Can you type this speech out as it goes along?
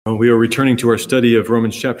We are returning to our study of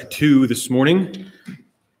Romans chapter 2 this morning,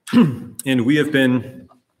 and we have been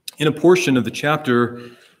in a portion of the chapter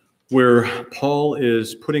where Paul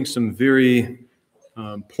is putting some very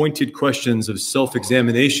pointed questions of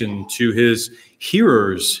self-examination to his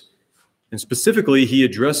hearers, and specifically he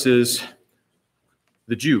addresses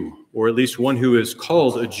the Jew, or at least one who is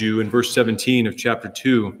called a Jew in verse 17 of chapter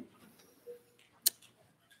 2.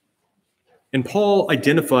 And Paul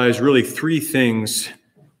identifies really three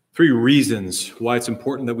reasons why it's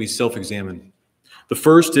important that we self-examine. The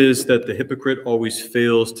first is that the hypocrite always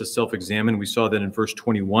fails to self-examine. We saw that in verse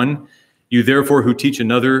 21. You therefore who teach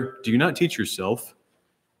another, do you not teach yourself?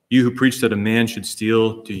 You who preach that a man should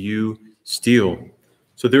steal, do you steal?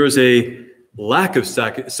 So there is a lack of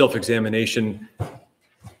self-examination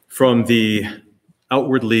from the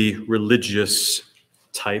outwardly religious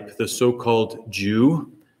type, the so-called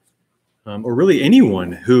Jew, or really anyone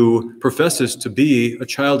who professes to be a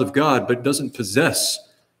child of God but doesn't possess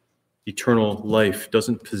eternal life,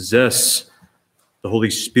 doesn't possess the Holy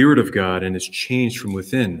Spirit of God and is changed from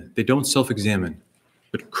within. They don't self-examine.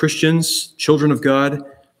 But Christians, children of God,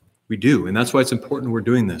 we do, and that's why it's important we're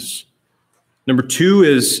doing this. Number two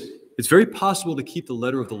is it's very possible to keep the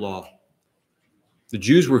letter of the law. The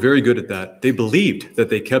Jews were very good at that. They believed that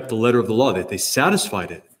they kept the letter of the law, that they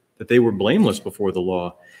satisfied it, that they were blameless before the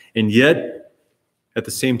law, and yet at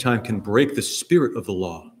the same time can break the spirit of the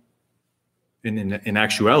law and in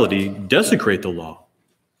actuality desecrate the law,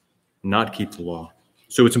 not keep the law.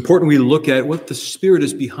 So it's important we look at what the spirit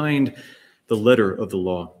is behind the letter of the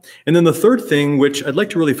law. And then the third thing, which I'd like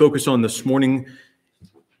to really focus on this morning,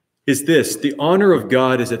 is this: the honor of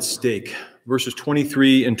God is at stake. Verses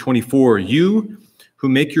 23 and 24, you who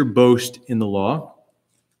make your boast in the law,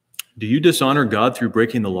 do you dishonor God through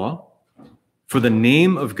breaking the law? For the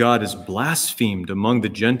name of God is blasphemed among the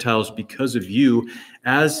Gentiles because of you,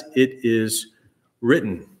 as it is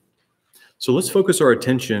written. So let's focus our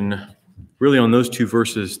attention really on those two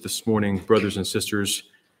verses this morning, brothers and sisters,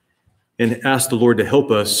 and ask the Lord to help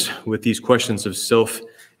us with these questions of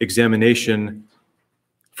self-examination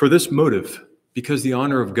for this motive, because the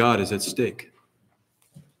honor of God is at stake.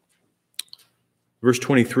 Verse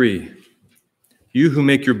 23, you who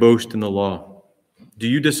make your boast in the law, do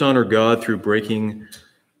you dishonor God through breaking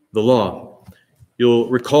the law? You'll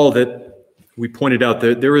recall that we pointed out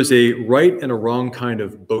that there is a right and a wrong kind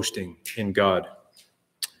of boasting in God.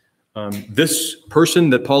 This person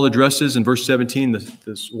that Paul addresses in verse 17,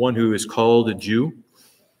 this one who is called a Jew,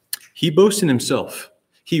 he boasts in himself.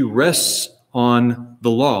 He rests on the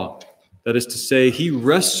law. That is to say, he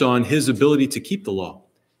rests on his ability to keep the law.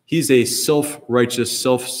 He's a self-righteous,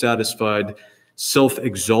 self-satisfied,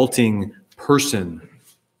 self-exalting person,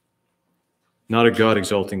 not a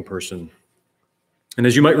God-exalting person. And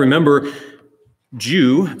as you might remember,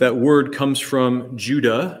 Jew, that word comes from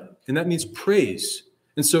Judah, and that means praise.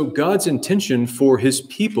 And so God's intention for his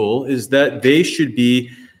people is that they should be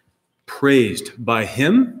praised by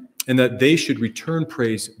him and that they should return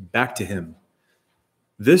praise back to him.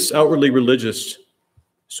 This outwardly religious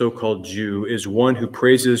so-called Jew is one who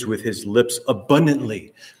praises with his lips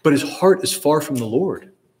abundantly, but his heart is far from the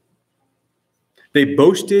Lord. They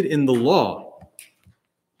boasted in the law.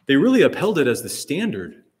 They really upheld it as the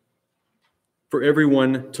standard for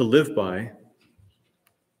everyone to live by.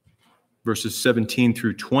 Verses 17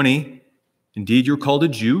 through 20, indeed, you're called a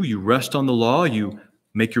Jew. You rest on the law. You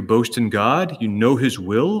make your boast in God. You know his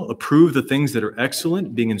will, approve the things that are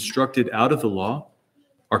excellent, being instructed out of the law,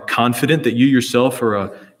 are confident that you yourself are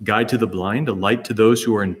a guide to the blind, a light to those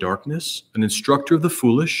who are in darkness, an instructor of the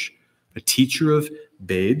foolish, a teacher of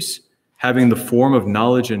babes, having the form of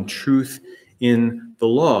knowledge and truth in the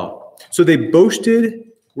law. So they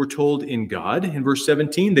boasted, we're told, in God in verse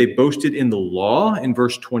 17. They boasted in the law in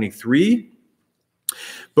verse 23.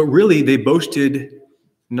 But really, they boasted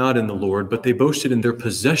not in the Lord, but they boasted in their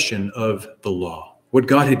possession of the law. What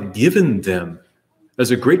God had given them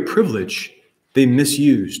as a great privilege, they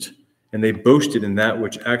misused, and they boasted in that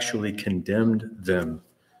which actually condemned them.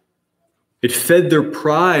 It fed their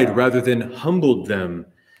pride rather than humbled them.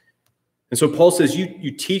 And so Paul says,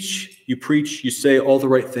 you teach, you preach, you say all the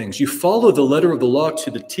right things. You follow the letter of the law to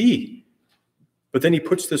the T. But then he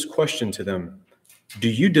puts this question to them. Do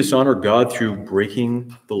you dishonor God through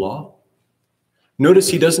breaking the law? Notice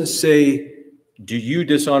he doesn't say, do you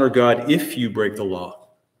dishonor God if you break the law?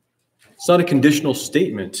 It's not a conditional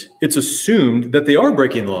statement. It's assumed that they are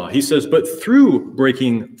breaking the law. He says, but through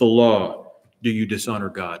breaking the law, do you dishonor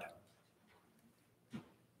God?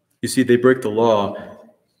 You see, they break the law,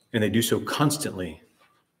 and they do so constantly.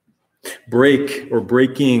 Break or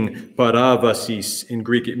breaking, paravasis in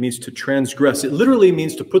Greek, it means to transgress. It literally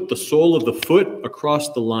means to put the sole of the foot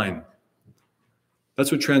across the line.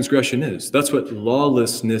 That's what transgression is. That's what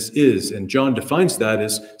lawlessness is. And John defines that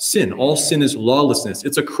as sin. All sin is lawlessness.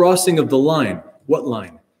 It's a crossing of the line. What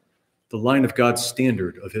line? The line of God's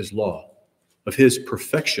standard, of his law, of his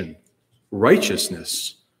perfection,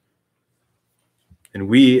 righteousness. And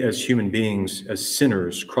we as human beings, as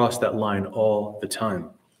sinners, cross that line all the time.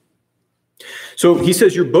 So he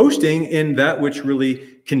says you're boasting in that which really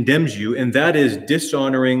condemns you, and that is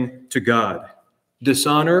dishonoring to God.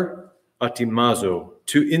 Dishonor, atimazo,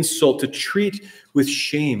 to insult, to treat with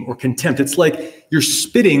shame or contempt. It's like you're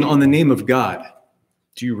spitting on the name of God.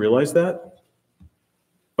 Do you realize that?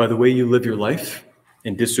 By the way you live your life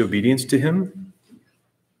in disobedience to him?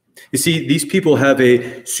 You see, these people have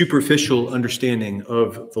a superficial understanding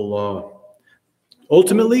of the law.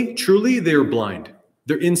 Ultimately, truly, they are blind.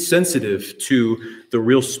 They're insensitive to the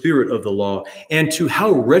real spirit of the law and to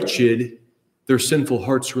how wretched their sinful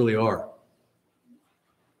hearts really are.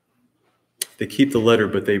 They keep the letter,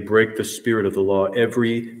 but they break the spirit of the law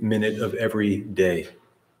every minute of every day.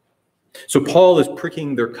 So Paul is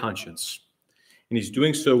pricking their conscience, and he's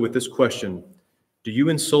doing so with this question: do you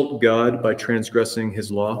insult God by transgressing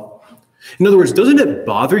his law? In other words, doesn't it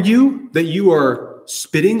bother you that you are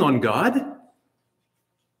spitting on God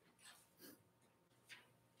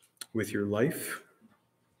with your life?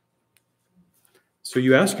 So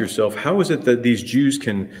you ask yourself, how is it that these Jews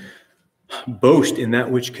can boast in that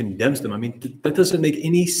which condemns them? I mean, that doesn't make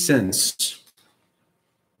any sense.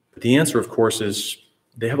 But the answer, of course, is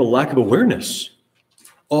they have a lack of awareness.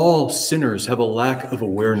 All sinners have a lack of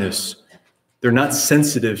awareness. They're not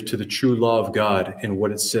sensitive to the true law of God and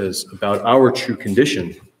what it says about our true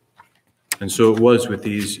condition. And so it was with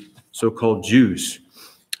these so-called Jews.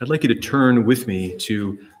 I'd like you to turn with me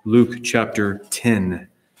to Luke chapter 10.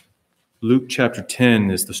 Luke chapter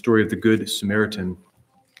 10 is the story of the Good Samaritan.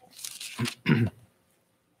 We're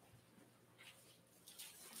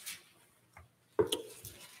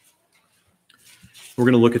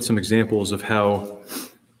going to look at some examples of how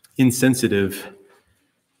insensitive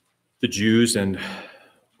the Jews and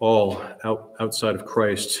all outside of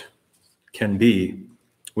Christ can be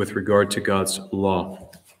with regard to God's law.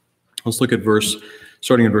 Let's look at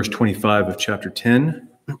starting in verse 25 of chapter 10.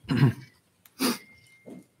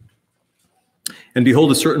 And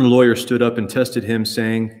behold, a certain lawyer stood up and tested him,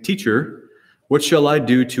 saying, Teacher, what shall I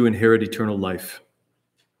do to inherit eternal life?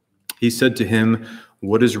 He said to him,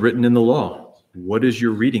 What is written in the law? What is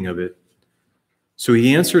your reading of it? So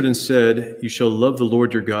he answered and said, You shall love the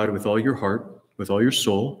Lord your God with all your heart, with all your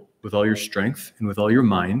soul, with all your strength, and with all your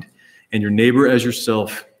mind, and your neighbor as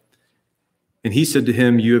yourself. And he said to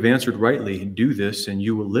him, You have answered rightly. Do this, and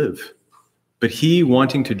you will live. But he,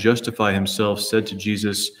 wanting to justify himself, said to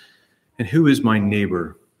Jesus, And who is my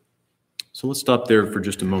neighbor? So let's stop there for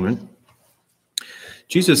just a moment.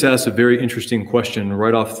 Jesus asks a very interesting question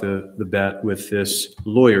right off the bat with this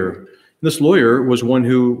lawyer. This lawyer was one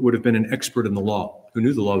who would have been an expert in the law, who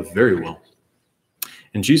knew the law very well.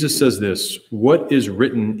 And Jesus says this, What is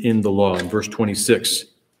written in the law? In verse 26.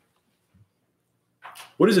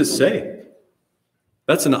 What does it say?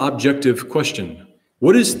 That's an objective question.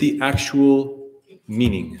 What is the actual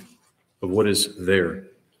meaning of what is there?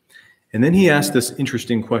 And then he asks this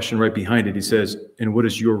interesting question right behind it. He says, And what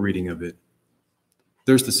is your reading of it?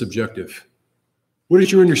 There's the subjective. What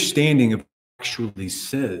is your understanding of what it actually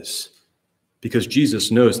says? Because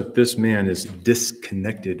Jesus knows that this man is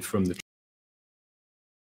disconnected from the truth.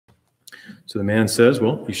 So the man says,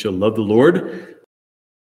 Well, you shall love the Lord,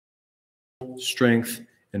 strength,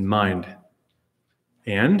 and mind,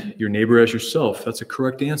 and your neighbor as yourself. That's a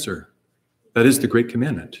correct answer. That is the great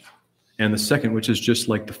commandment. And the second, which is just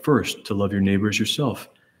like the first, to love your neighbor as yourself.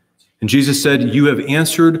 And Jesus said, You have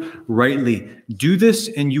answered rightly. Do this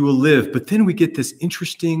and you will live. But then we get this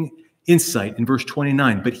interesting insight in verse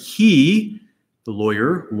 29. But he, the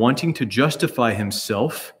lawyer, wanting to justify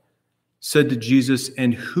himself, said to Jesus,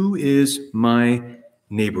 And who is my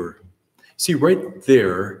neighbor? See, right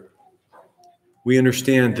there, we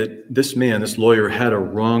understand that this man, this lawyer, had a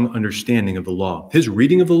wrong understanding of the law. His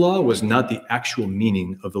reading of the law was not the actual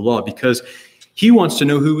meaning of the law, because he wants to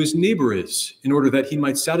know who his neighbor is in order that he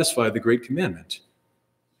might satisfy the great commandment.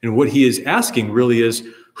 And what he is asking really is,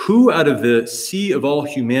 who out of the sea of all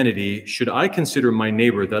humanity should I consider my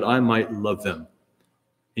neighbor that I might love them?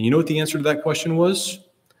 And you know what the answer to that question was?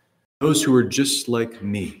 Those who are just like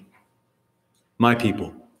me, my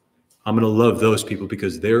people. I'm going to love those people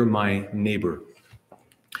because they're my neighbor.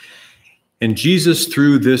 And Jesus,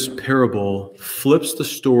 through this parable, flips the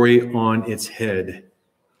story on its head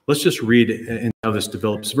Let's just read and how this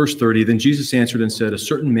develops. Verse 30, then Jesus answered and said, a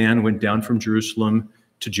certain man went down from Jerusalem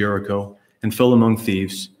to Jericho and fell among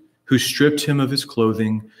thieves, who stripped him of his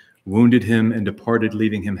clothing, wounded him, and departed,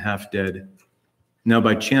 leaving him half dead. Now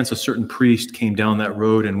by chance a certain priest came down that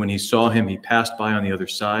road, and when he saw him, he passed by on the other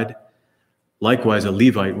side. Likewise a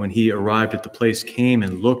Levite, when he arrived at the place, came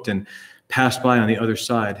and looked and passed by on the other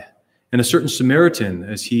side. And a certain Samaritan,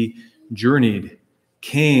 as he journeyed,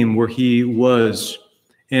 came where he was,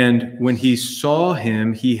 and when he saw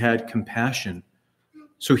him, he had compassion.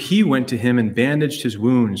 So he went to him and bandaged his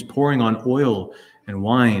wounds, pouring on oil and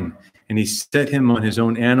wine, and he set him on his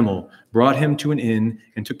own animal, brought him to an inn,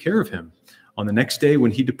 and took care of him. On the next day,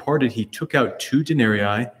 when he departed, he took out 2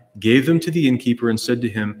 denarii, gave them to the innkeeper, and said to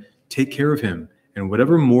him, take care of him, and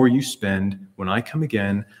whatever more you spend, when I come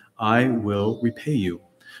again, I will repay you.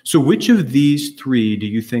 So which of these 3 do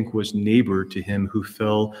you think was neighbor to him who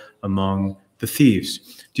fell among the thieves?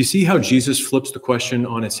 Do you see how Jesus flips the question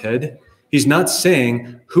on its head? He's not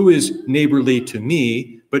saying who is neighborly to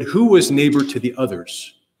me, but who was neighbor to the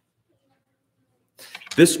others.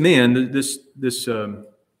 This man, this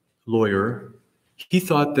lawyer, he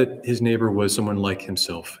thought that his neighbor was someone like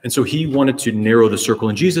himself. And so he wanted to narrow the circle.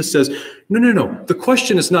 And Jesus says, no. The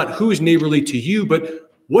question is not who is neighborly to you,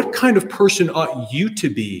 but what kind of person ought you to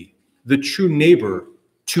be the true neighbor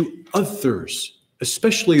to others,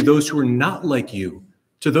 especially those who are not like you,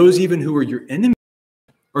 to those even who are your enemies?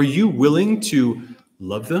 Are you willing to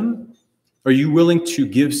love them? Are you willing to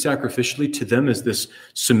give sacrificially to them as this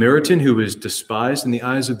Samaritan who is despised in the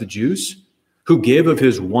eyes of the Jews, who gave of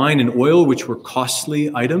his wine and oil, which were costly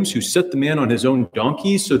items, who set the man on his own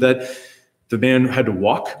donkey so that the man had to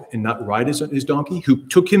walk and not ride his donkey, who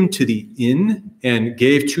took him to the inn and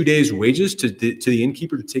gave 2 days' wages to the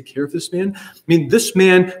innkeeper to take care of this man? I mean, this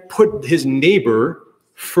man put his neighbor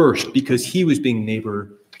first because he was being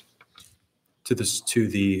neighbor to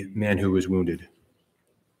the man who was wounded.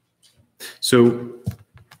 So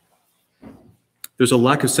there's a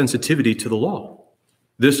lack of sensitivity to the law.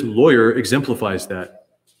 This lawyer exemplifies that.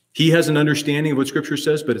 He has an understanding of what Scripture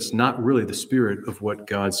says, but it's not really the spirit of what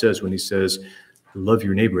God says when he says, love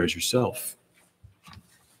your neighbor as yourself.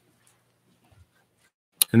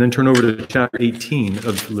 And then turn over to chapter 18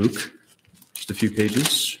 of Luke, just a few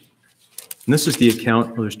pages. And this is the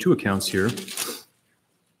account, well, there's 2 accounts here,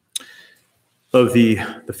 of the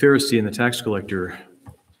Pharisee and the tax collector,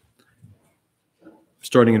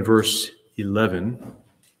 starting in verse 11.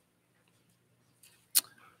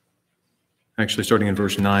 Actually, starting in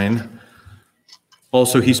verse 9.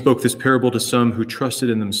 Also, he spoke this parable to some who trusted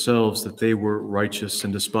in themselves that they were righteous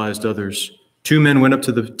and despised others. 2 men went up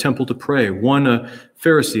to the temple to pray, one a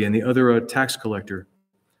Pharisee and the other a tax collector.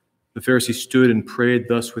 The Pharisee stood and prayed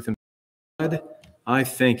thus with himself, God, I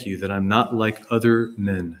thank you that I'm not like other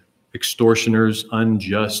men, extortioners,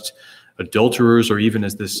 unjust, adulterers, or even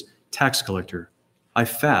as this tax collector. I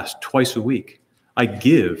fast twice a week. I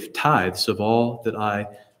give tithes of all that I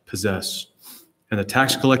possess. And the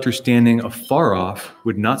tax collector, standing afar off,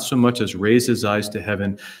 would not so much as raise his eyes to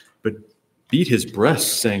heaven, but beat his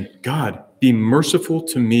breast, saying, God, be merciful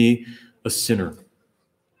to me, a sinner.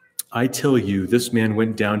 I tell you, this man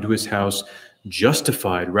went down to his house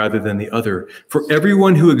justified rather than the other. For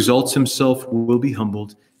everyone who exalts himself will be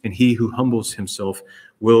humbled, and he who humbles himself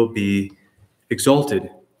will be exalted.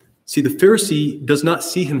 See, the Pharisee does not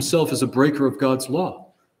see himself as a breaker of God's law.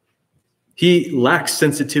 He lacks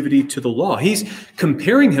sensitivity to the law. He's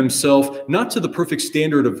comparing himself not to the perfect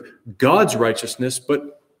standard of God's righteousness,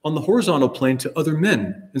 but on the horizontal plane to other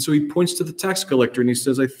men. And so he points to the tax collector and he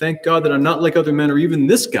says, I thank God that I'm not like other men or even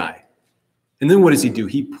this guy. And then what does he do?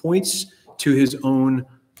 He points to his own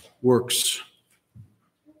works.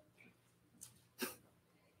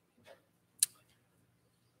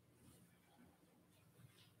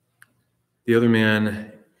 The other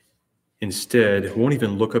man instead won't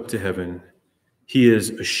even look up to heaven. He is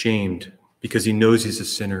ashamed because he knows he's a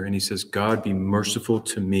sinner, and he says, God, be merciful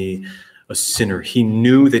to me, a sinner. He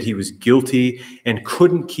knew that he was guilty and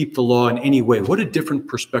couldn't keep the law in any way. What a different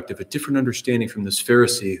perspective, a different understanding from this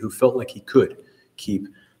Pharisee who felt like he could keep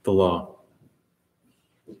the law.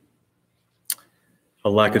 A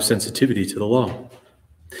lack of sensitivity to the law.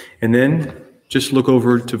 And then just look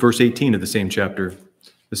over to verse 18 of the same chapter.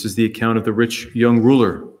 This is the account of the rich young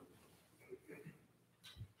ruler.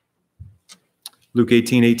 Luke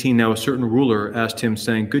 18:18, now a certain ruler asked him,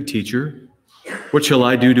 saying, Good teacher, what shall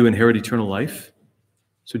I do to inherit eternal life?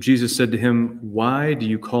 So Jesus said to him, Why do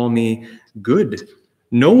you call me good?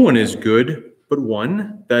 No one is good but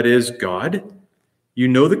one, that is God. You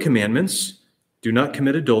know the commandments. Do not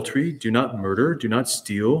commit adultery. Do not murder. Do not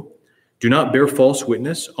steal. Do not bear false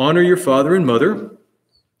witness. Honor your father and mother.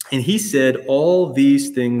 And he said, all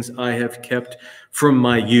these things I have kept from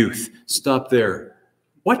my youth. Stop there.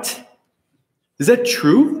 What? Is that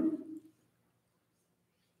true?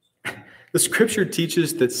 The scripture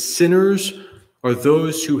teaches that sinners are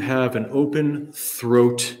those who have an open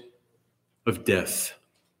throat of death.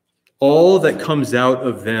 All that comes out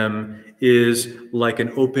of them is like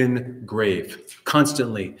an open grave,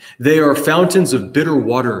 constantly. They are fountains of bitter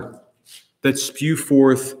water that spew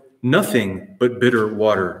forth nothing but bitter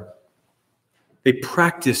water. They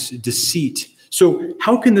practice deceit. So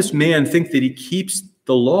how can this man think that he keeps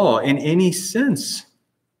the law in any sense?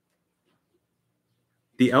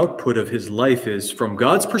 The output of his life is, from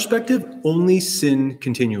God's perspective, only sin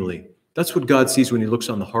continually. That's what God sees when he looks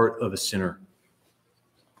on the heart of a sinner.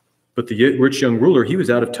 But the rich young ruler, he was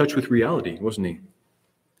out of touch with reality, wasn't he?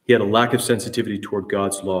 He had a lack of sensitivity toward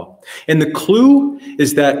God's law. And the clue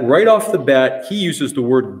is that right off the bat, he uses the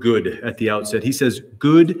word good at the outset. He says,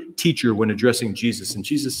 good teacher, when addressing Jesus. And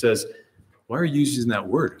Jesus says, why are you using that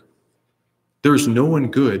word? There is no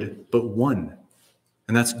one good but one,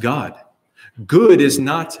 and that's God. Good is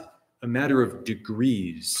not a matter of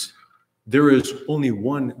degrees. There is only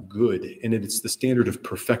one good, and it's the standard of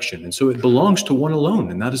perfection. And so it belongs to one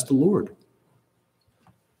alone, and that is the Lord.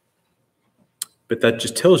 But that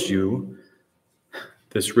just tells you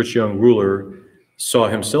this rich young ruler saw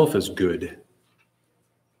himself as good.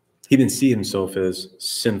 He didn't see himself as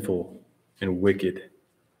sinful and wicked.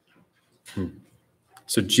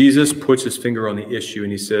 So Jesus puts his finger on the issue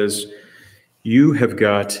and he says, you have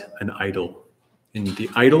got an idol. And the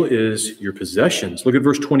idol is your possessions. Look at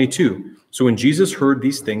verse 22. So when Jesus heard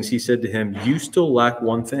these things, he said to him, you still lack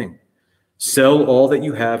one thing. Sell all that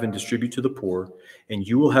you have and distribute to the poor, and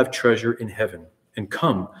you will have treasure in heaven. And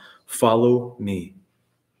come, follow me.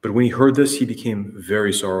 But when he heard this, he became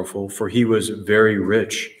very sorrowful, for he was very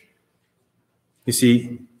rich. You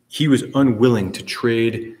see, he was unwilling to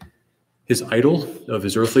trade his idol of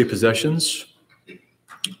his earthly possessions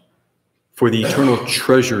for the eternal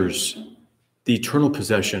treasures, the eternal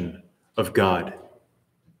possession of God.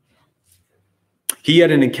 He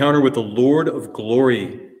had an encounter with the Lord of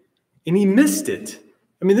glory, and he missed it.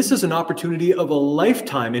 I mean, this is an opportunity of a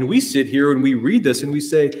lifetime, and we sit here and we read this and we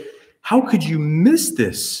say, how could you miss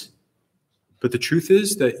this? But the truth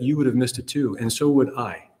is that you would have missed it too, and so would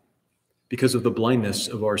I, because of the blindness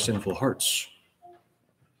of our sinful hearts.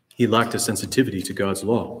 He lacked a sensitivity to God's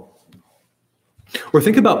law. Or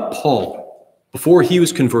think about Paul, before he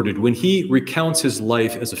was converted, when he recounts his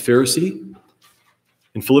life as a Pharisee.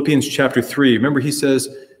 In Philippians chapter 3, remember he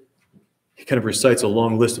says, he kind of recites a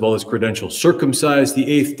long list of all his credentials. Circumcised the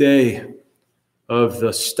 8th day, of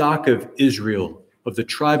the stock of Israel, of the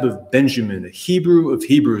tribe of Benjamin, a Hebrew of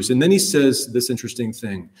Hebrews. And then he says this interesting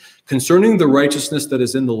thing. Concerning the righteousness that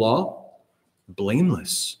is in the law,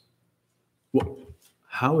 blameless. Well,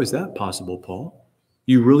 how is that possible, Paul?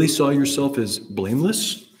 You really saw yourself as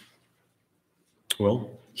blameless? Well,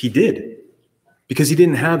 he did. Because he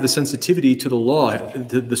didn't have the sensitivity to the law,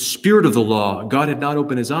 the spirit of the law. God had not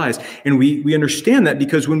opened his eyes. And we understand that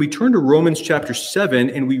because when we turn to Romans chapter 7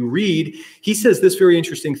 and we read, he says this very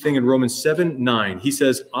interesting thing in Romans 7:9. He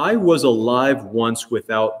says, I was alive once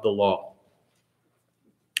without the law.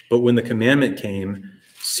 But when the commandment came,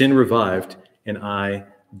 sin revived and I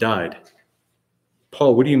died.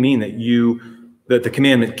 Paul, what do you mean that the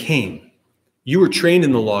commandment came? You were trained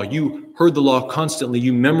in the law. You heard the law constantly.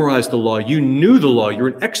 You memorized the law. You knew the law. You're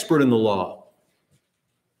an expert in the law.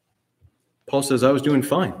 Paul says, I was doing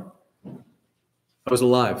fine. I was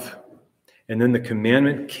alive. And then the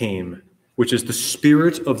commandment came, which is the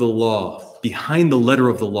spirit of the law, behind the letter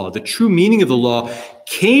of the law. The true meaning of the law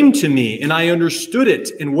came to me, and I understood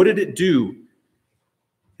it. And what did it do?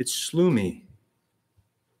 It slew me.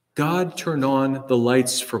 God turned on the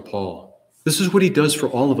lights for Paul. This is what he does for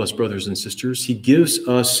all of us, brothers and sisters. He gives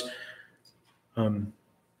us an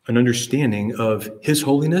understanding of his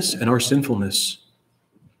holiness and our sinfulness.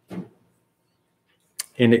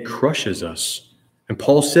 And it crushes us. And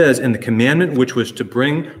Paul says, and the commandment which was to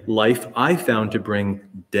bring life, I found to bring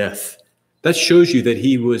death. That shows you that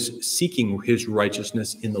he was seeking his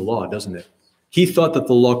righteousness in the law, doesn't it? He thought that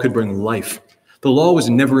the law could bring life. The law was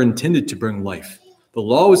never intended to bring life. The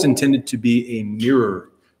law was intended to be a mirror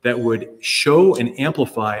that would show and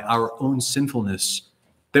amplify our own sinfulness,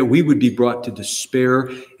 that we would be brought to despair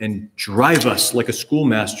and drive us like a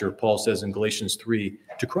schoolmaster, Paul says in Galatians 3,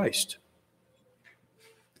 to Christ.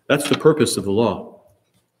 That's the purpose of the law.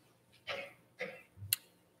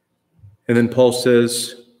 And then Paul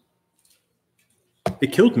says,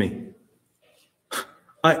 it killed me.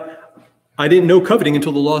 I I didn't know coveting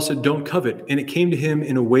until the law said don't covet, and it came to him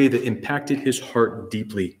in a way that impacted his heart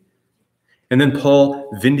deeply. And then Paul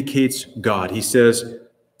vindicates God. He says,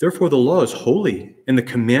 therefore the law is holy, and the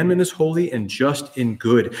commandment is holy and just and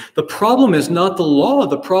good. The problem is not the law,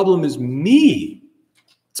 the problem is me.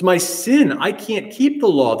 It's my sin. I can't keep the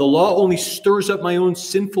law. The law only stirs up my own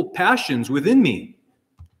sinful passions within me.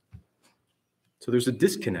 So there's a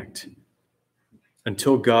disconnect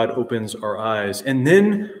until God opens our eyes. And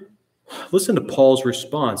then listen to Paul's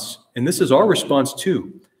response. And this is our response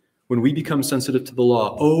too. When we become sensitive to the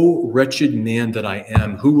law, oh, wretched man that I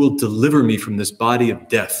am, who will deliver me from this body of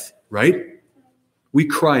death, right? We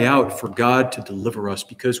cry out for God to deliver us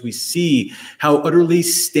because we see how utterly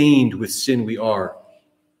stained with sin we are,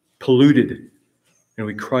 polluted, and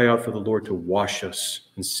we cry out for the Lord to wash us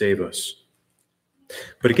and save us.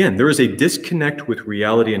 But again, there is a disconnect with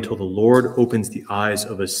reality until the Lord opens the eyes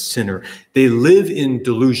of a sinner. They live in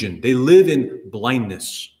delusion. They live in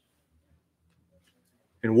blindness.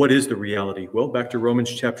 And what is the reality? Well, back to Romans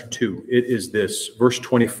chapter 2. It is this, verse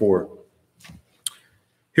 24.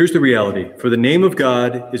 Here's the reality. For the name of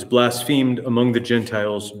God is blasphemed among the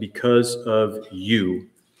Gentiles because of you,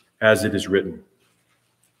 as it is written.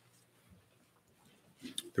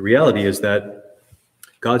 The reality is that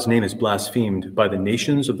God's name is blasphemed by the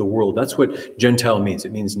nations of the world. That's what Gentile means.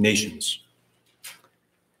 It means nations.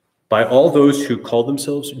 By all those who call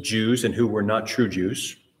themselves Jews and who were not true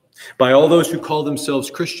Jews. By all those who call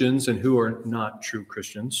themselves Christians and who are not true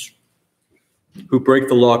Christians, who break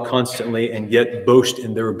the law constantly and yet boast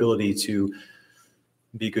in their ability to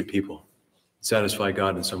be good people, satisfy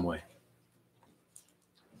God in some way.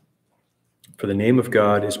 For the name of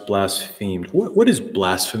God is blasphemed. What is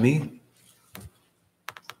blasphemy?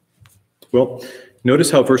 Well,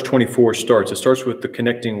 notice how verse 24 starts. It starts with the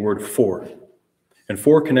connecting word for. And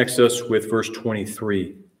for connects us with verse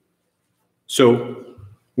 23. So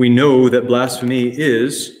we know that blasphemy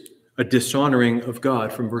is a dishonoring of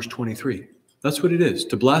God from verse 23. That's what it is.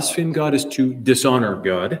 To blaspheme God is to dishonor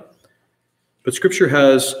God. But Scripture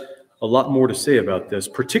has a lot more to say about this,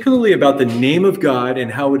 particularly about the name of God and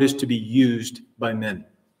how it is to be used by men.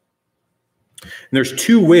 And there's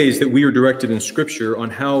two ways that we are directed in Scripture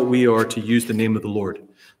on how we are to use the name of the Lord.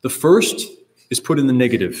 The first is put in the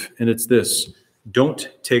negative, and it's this: don't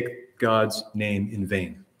take God's name in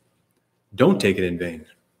vain. Don't take it in vain.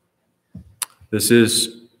 This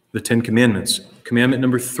is the Ten Commandments. Commandment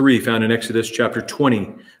number 3, found in Exodus chapter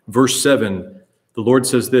 20, verse 7. The Lord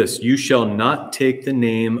says this: you shall not take the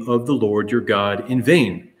name of the Lord your God in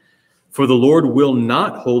vain, for the Lord will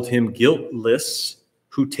not hold him guiltless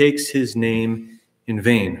who takes his name in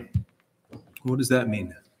vain. What does that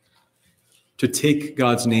mean? To take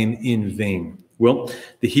God's name in vain. Well,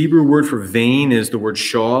 the Hebrew word for vain is the word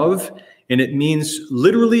shav, and it means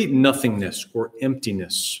literally nothingness or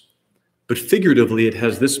emptiness. But figuratively, it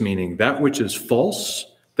has this meaning: that which is false,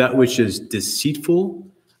 that which is deceitful,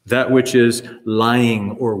 that which is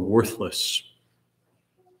lying or worthless.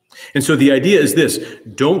 And so the idea is this: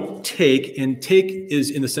 don't take, and take is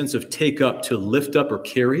in the sense of take up, to lift up or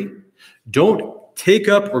carry. Don't take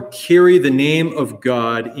up or carry the name of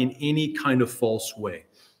God in any kind of false way.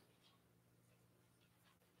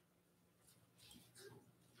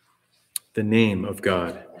 The name of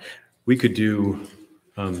God. We could do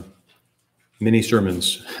many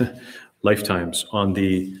sermons, lifetimes, on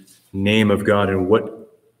the name of God and what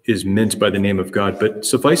is meant by the name of God. But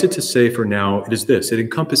suffice it to say for now, it is this: it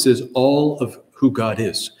encompasses all of who God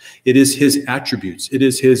is. It is his attributes. It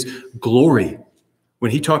is his glory. When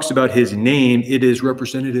he talks about his name, it is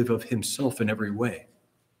representative of himself in every way.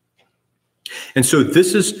 And so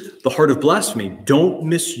this is the heart of blasphemy. Don't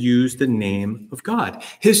misuse the name of God.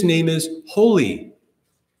 His name is holy,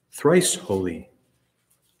 thrice holy,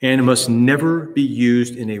 and must never be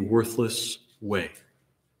used in a worthless way.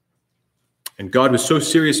 And God was so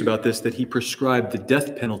serious about this that he prescribed the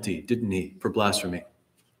death penalty, didn't he, for blasphemy?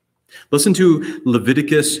 Listen to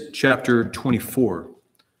Leviticus chapter 24.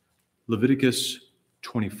 Leviticus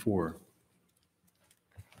 24.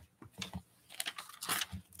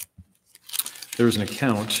 There is an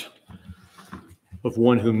account of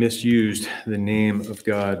one who misused the name of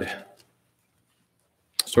God,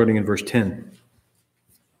 starting in verse 10.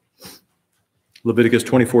 Leviticus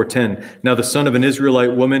 24:10. Now the son of an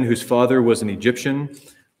Israelite woman whose father was an Egyptian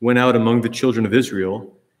went out among the children of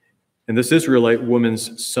Israel, and this Israelite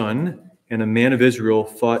woman's son and a man of Israel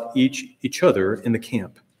fought each other in the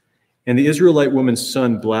camp. And the Israelite woman's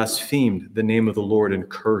son blasphemed the name of the Lord and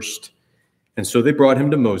cursed. And so they brought him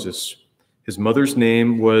to Moses. His mother's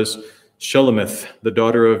name was Shelomith, the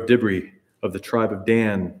daughter of Dibri of the tribe of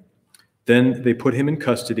Dan. Then they put him in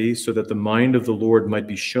custody so that the mind of the Lord might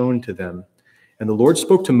be shown to them. And the Lord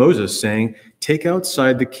spoke to Moses, saying, "Take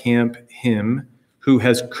outside the camp him who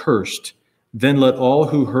has cursed. Then let all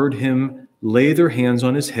who heard him lay their hands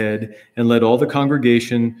on his head, and let all the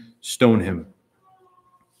congregation stone him.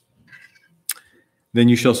 Then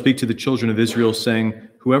you shall speak to the children of Israel, saying,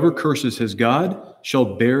 Whoever curses his God shall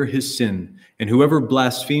bear his sin, and whoever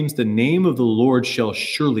blasphemes the name of the Lord shall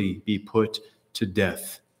surely be put to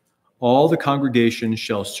death. All the congregation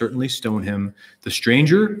shall certainly stone him, the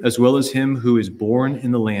stranger as well as him who is born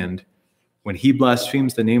in the land. When he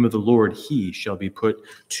blasphemes the name of the Lord, he shall be put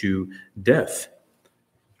to death."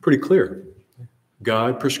 Pretty clear.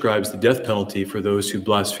 God prescribes the death penalty for those who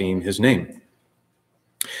blaspheme his name.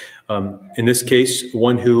 In this case,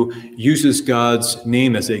 one who uses God's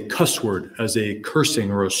name as a cuss word, as a cursing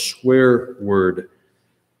or a swear word.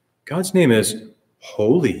 God's name is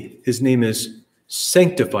holy. His name is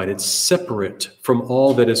sanctified. It's separate from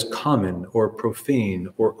all that is common or profane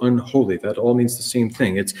or unholy. That all means the same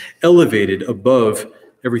thing. It's elevated above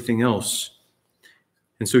everything else.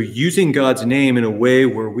 And so using God's name in a way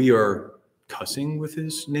where we are cussing with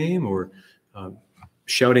his name or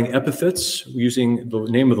shouting epithets using the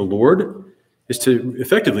name of the Lord is to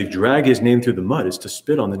effectively drag his name through the mud, is to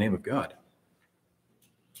spit on the name of God.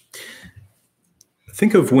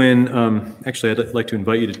 Think of when, actually, I'd like to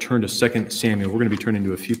invite you to turn to 2 Samuel. We're going to be turning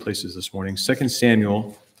to a few places this morning. 2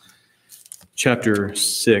 Samuel chapter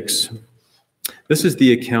 6. This is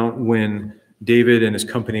the account when David and his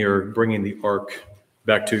company are bringing the ark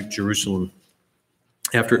back to Jerusalem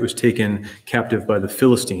after it was taken captive by the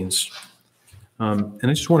Philistines. And I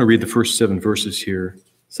just want to read the first 7 verses here.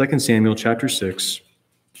 2 Samuel chapter 6.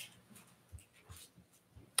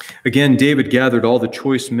 Again, David gathered all the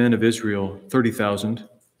choice men of Israel, 30,000.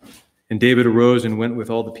 And David arose and went with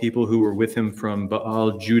all the people who were with him from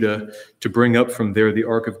Baal, Judah, to bring up from there the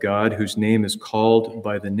ark of God, whose name is called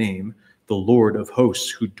by the name, the Lord of hosts,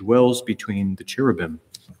 who dwells between the cherubim.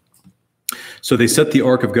 So they set the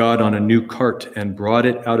ark of God on a new cart and brought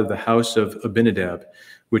it out of the house of Abinadab,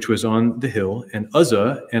 which was on the hill, and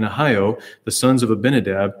Uzzah and Ahio, the sons of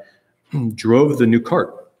Abinadab, drove the new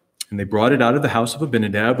cart. And they brought it out of the house of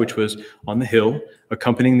Abinadab, which was on the hill,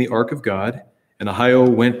 accompanying the ark of God. And Ahio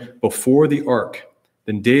went before the ark.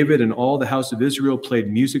 Then David and all the house of Israel played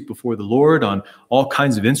music before the Lord on all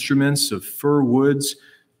kinds of instruments of fir wood,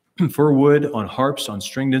 on harps, on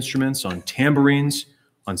stringed instruments, on tambourines,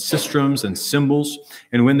 on sistrums and cymbals.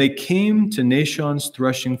 And when they came to Nashon's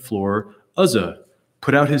threshing floor, Uzzah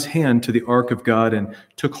put out his hand to the ark of God and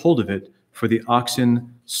took hold of it, for the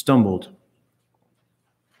oxen stumbled.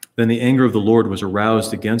 Then the anger of the Lord was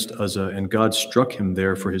aroused against Uzzah, and God struck him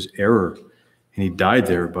there for his error, and he died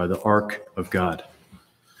there by the ark of God.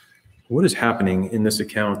 What is happening in this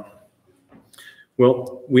account?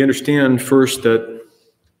 Well, we understand first that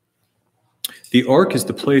the ark is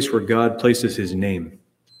the place where God places his name.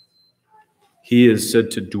 He is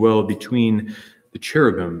said to dwell between the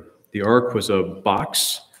cherubim. The ark was a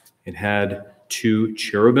box. It had 2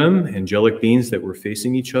 cherubim, angelic beings that were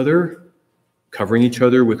facing each other, covering each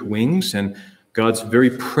other with wings, and God's very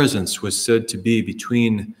presence was said to be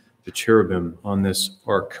between the cherubim on this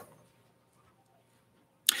ark.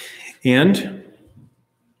 And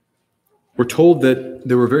we're told that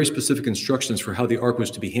there were very specific instructions for how the ark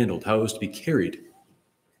was to be handled, how it was to be carried.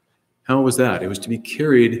 How was that? It was to be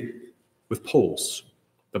carried with poles.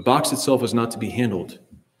 The box itself was not to be handled.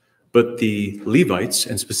 But the Levites,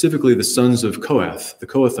 and specifically the sons of Kohath, the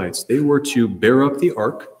Kohathites, they were to bear up the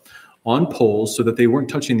ark on poles so that they weren't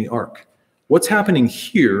touching the ark. What's happening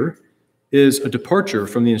here is a departure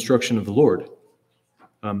from the instruction of the Lord.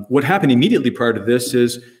 What happened immediately prior to this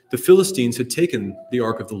is the Philistines had taken the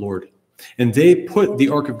ark of the Lord, and they put the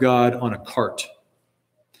ark of God on a cart.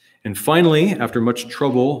 And finally, after much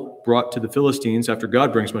trouble brought to the Philistines, after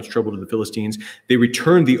God brings much trouble to the Philistines, they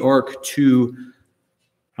returned the ark to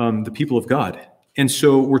the people of God. And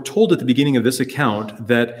so we're told at the beginning of this account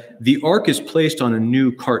that the ark is placed on a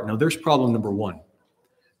new cart. Now there's problem number 1.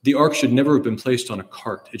 The ark should never have been placed on a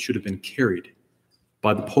cart. It should have been carried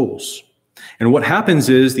by the poles. And what happens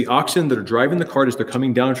is the oxen that are driving the cart as they're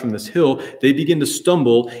coming down from this hill, they begin to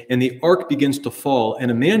stumble and the ark begins to fall. And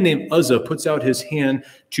a man named Uzzah puts out his hand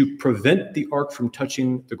to prevent the ark from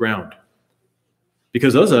touching the ground.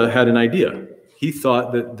 Because Uzzah had an idea. He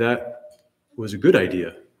thought that that was a good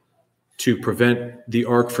idea, to prevent the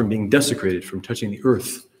ark from being desecrated, from touching the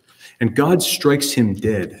earth. And God strikes him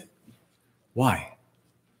dead. Why?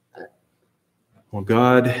 Well,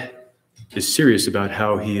 God is serious about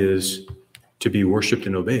how he is to be worshiped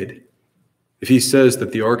and obeyed. If he says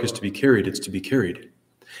that the ark is to be carried, it's to be carried.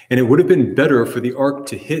 And it would have been better for the ark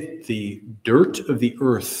to hit the dirt of the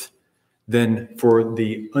earth than for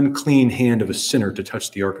the unclean hand of a sinner to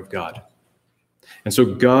touch the ark of God. And so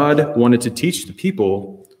God wanted to teach the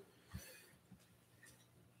people,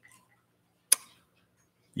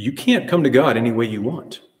 you can't come to God any way you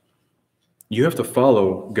want. You have to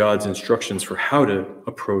follow God's instructions for how to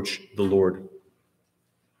approach the Lord.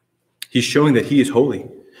 He's showing that he is holy.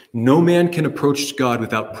 No man can approach God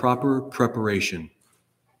without proper preparation.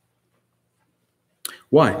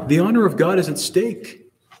 Why? The honor of God is at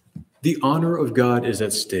stake. The honor of God is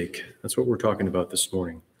at stake. That's what we're talking about this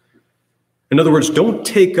morning. In other words, don't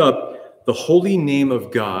take up the holy name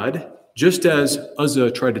of God just as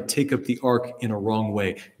Uzzah tried to take up the ark in a wrong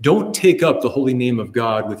way. Don't take up the holy name of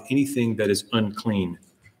God with anything that is unclean.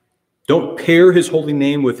 Don't pair his holy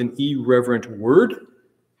name with an irreverent word,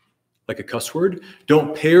 like a cuss word.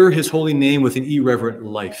 Don't pair his holy name with an irreverent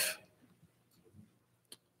life.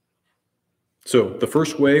 So the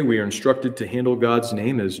first way we are instructed to handle God's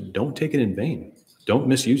name is don't take it in vain. Don't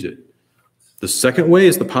misuse it. The second way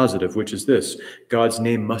is the positive, which is this: God's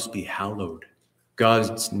name must be hallowed.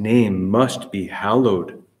 God's name must be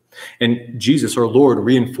hallowed. And Jesus, our Lord,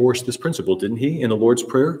 reinforced this principle, didn't he? In the Lord's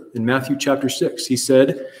Prayer in Matthew chapter 6, he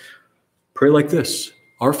said, pray like this: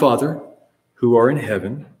 Our Father, who are in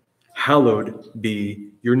heaven, hallowed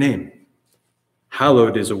be your name.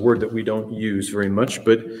 Hallowed is a word that we don't use very much,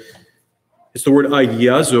 but it's the word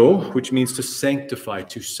agiazo, which means to sanctify,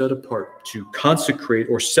 to set apart, to consecrate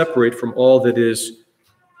or separate from all that is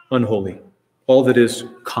unholy, all that is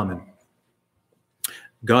common.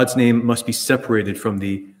 God's name must be separated from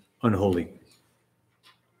the unholy.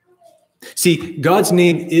 See, God's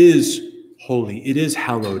name is holy. It is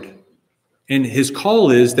hallowed. And his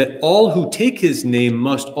call is that all who take his name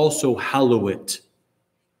must also hallow it.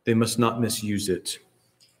 They must not misuse it.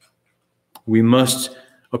 We must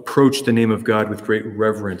approach the name of God with great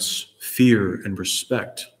reverence, fear, and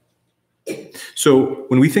respect. So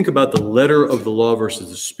when we think about the letter of the law versus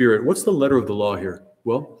the spirit, what's the letter of the law here?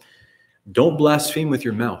 Well, don't blaspheme with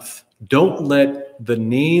your mouth. Don't let the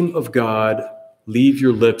name of God leave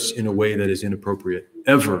your lips in a way that is inappropriate,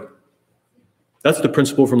 ever. That's the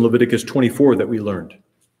principle from Leviticus 24 that we learned,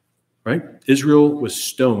 right? Israel was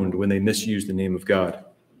stoned when they misused the name of God.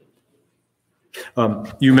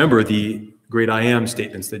 You remember the great I am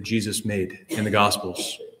statements that Jesus made in the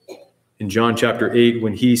Gospels. In John chapter 8,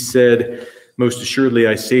 when he said, most assuredly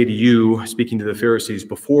I say to you, speaking to the Pharisees,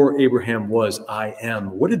 before Abraham was, I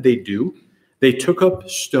am. What did they do? They took up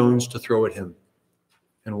stones to throw at him.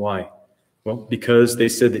 And why? Well, because they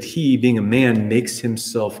said that he, being a man, makes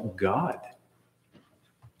himself God.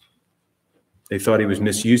 They thought he was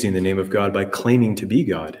misusing the name of God by claiming to be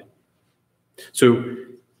God. So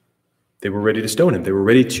they were ready to stone him. They were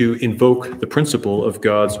ready to invoke the principle of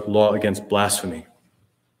God's law against blasphemy.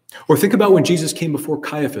 Or think about when Jesus came before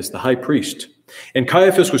Caiaphas, the high priest, and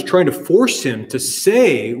Caiaphas was trying to force him to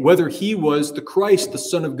say whether he was the Christ, the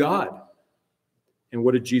Son of God. And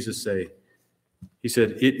what did Jesus say? He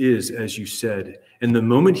said, it is as you said. And the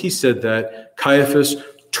moment he said that, Caiaphas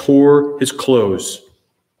tore his clothes.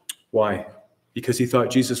 Why? Because he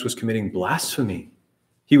thought Jesus was committing blasphemy.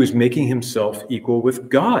 He was making himself equal with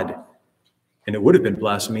God. And it would have been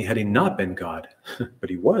blasphemy had he not been God, but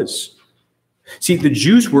he was. See, the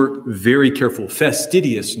Jews were very careful,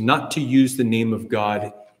 fastidious, not to use the name of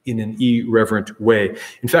God in an irreverent way.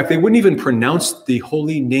 In fact, they wouldn't even pronounce the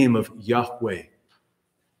holy name of Yahweh.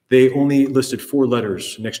 They only listed 4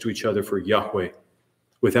 letters next to each other for Yahweh,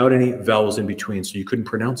 without any vowels in between, so you couldn't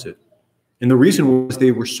pronounce it. And the reason was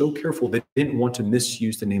they were so careful, they didn't want to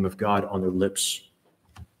misuse the name of God on their lips.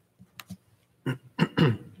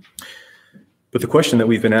 But the question that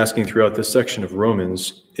we've been asking throughout this section of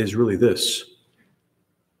Romans is really this.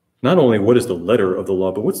 Not only what is the letter of the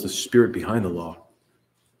law, but what's the spirit behind the law?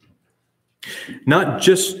 Not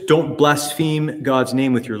just don't blaspheme God's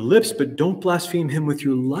name with your lips, but don't blaspheme him with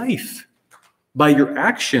your life, by your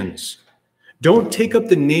actions. Don't take up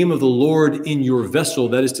the name of the Lord in your vessel,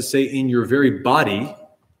 that is to say, in your very body,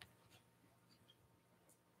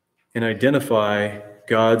 and identify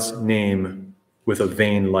God's name with a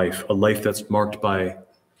vain life, a life that's marked by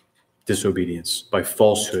disobedience, by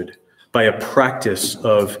falsehood, by a practice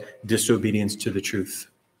of disobedience to the truth.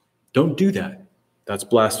 Don't do that. That's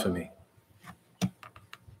blasphemy.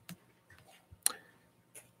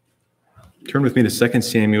 Turn with me to 2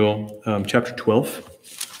 Samuel chapter 12.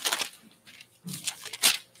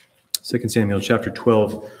 2 Samuel chapter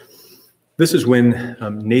 12. This is when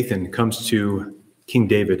Nathan comes to King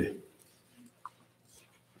David.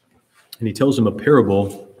 And he tells him a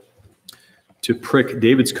parable to prick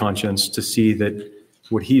David's conscience to see that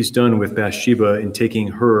what he's done with Bathsheba in taking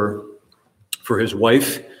her for his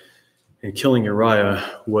wife and killing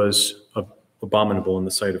Uriah was abominable in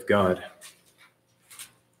the sight of God.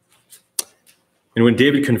 And when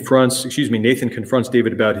Nathan confronts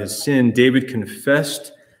David about his sin, David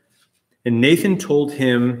confessed, and Nathan told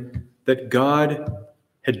him that God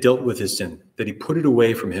had dealt with his sin, that he put it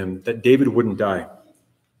away from him, that David wouldn't die.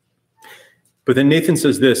 But then Nathan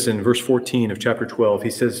says this in verse 14 of chapter 12.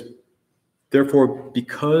 He says,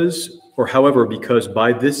 however, because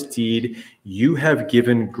by this deed you have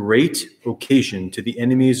given great occasion to the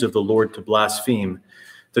enemies of the Lord to blaspheme,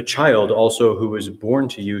 the child also who is born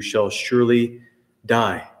to you shall surely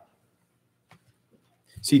die.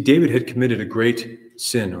 See, David had committed a great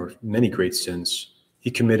sin, or many great sins.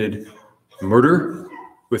 He committed murder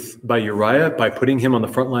by Uriah, by putting him on the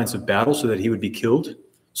front lines of battle so that he would be killed,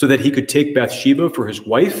 so that he could take Bathsheba for his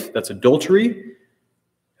wife. That's adultery,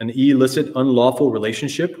 an illicit, unlawful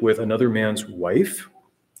relationship with another man's wife.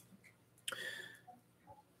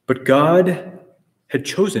 But God had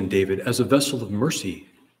chosen David as a vessel of mercy.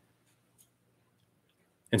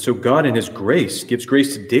 And so God, in his grace, gives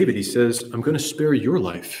grace to David. He says, I'm going to spare your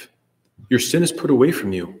life. Your sin is put away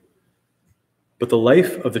from you, but the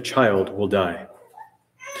life of the child will die.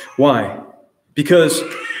 Why? Because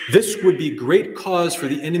this would be great cause for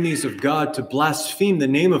the enemies of God to blaspheme the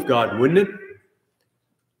name of God, wouldn't it?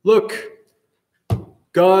 Look,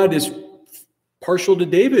 God is partial to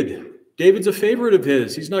David. David's a favorite of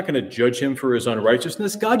his. He's not going to judge him for his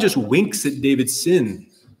unrighteousness. God just winks at David's sin.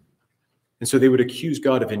 And so they would accuse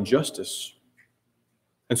God of injustice.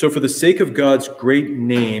 And so for the sake of God's great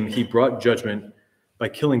name, he brought judgment by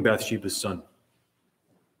killing Bathsheba's son.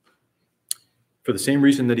 For the same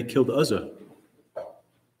reason that he killed Uzzah,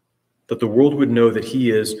 that the world would know that he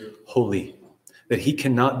is holy, that he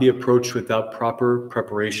cannot be approached without proper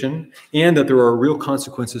preparation, and that there are real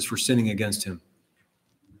consequences for sinning against him.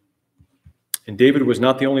 And David was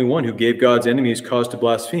not the only one who gave God's enemies cause to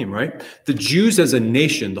blaspheme, right? The Jews as a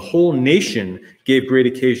nation, the whole nation, gave great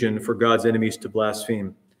occasion for God's enemies to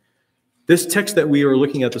blaspheme. This text that we are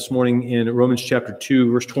looking at this morning in Romans chapter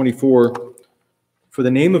 2, verse 24, for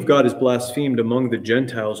the name of God is blasphemed among the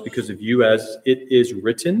Gentiles because of you, as it is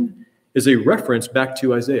written, is a reference back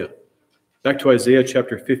to Isaiah. Back to Isaiah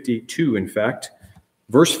chapter 52, in fact,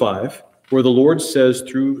 verse 5, where the Lord says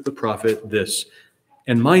through the prophet this,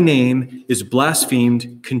 and my name is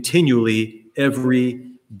blasphemed continually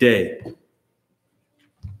every day.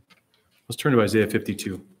 Let's turn to Isaiah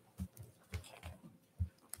 52.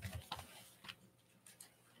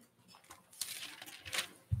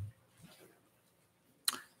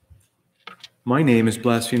 My name is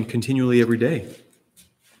blasphemed continually every day.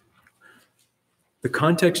 The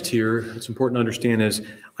context here, it's important to understand, is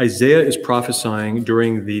Isaiah is prophesying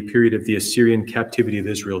during the period of the Assyrian captivity of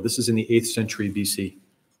Israel. This is in the 8th century BC.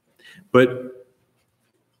 But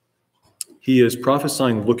he is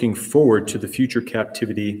prophesying looking forward to the future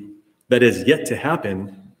captivity that is yet to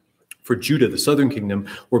happen for Judah, the southern kingdom,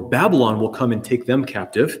 where Babylon will come and take them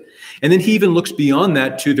captive. And then he even looks beyond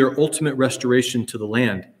that to their ultimate restoration to the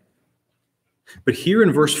land. But here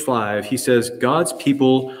in verse 5, he says, God's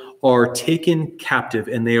people are taken captive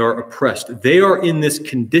and they are oppressed. They are in this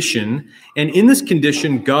condition, and in this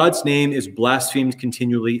condition, God's name is blasphemed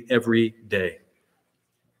continually every day.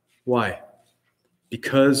 Why?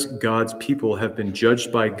 Because God's people have been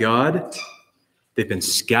judged by God. They've been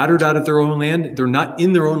scattered out of their own land. They're not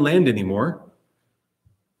in their own land anymore.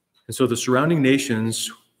 And so the surrounding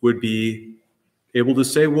nations would be able to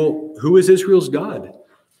say, well, who is Israel's God?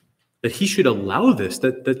 That he should allow this,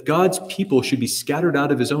 that God's people should be scattered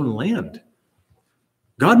out of his own land.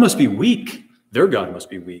 God must be weak. Their God must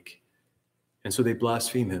be weak. And so they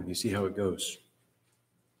blaspheme him. You see how it goes.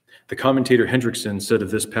 The commentator Hendrickson said of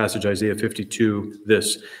this passage, Isaiah 52,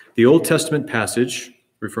 this: the Old Testament passage,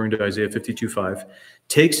 referring to Isaiah 52:5,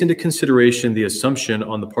 takes into consideration the assumption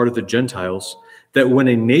on the part of the Gentiles that when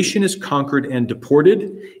a nation is conquered and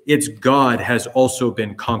deported, its God has also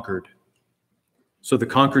been conquered. So the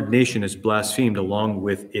conquered nation is blasphemed along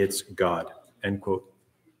with its God, end quote.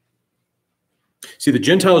 See, the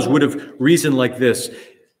Gentiles would have reasoned like this: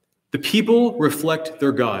 the people reflect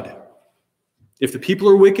their God. If the people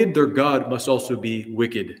are wicked, their God must also be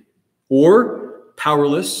wicked, or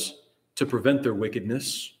powerless to prevent their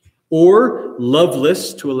wickedness, or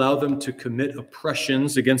loveless to allow them to commit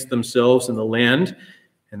oppressions against themselves in the land,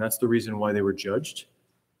 and that's the reason why they were judged,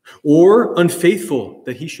 or unfaithful,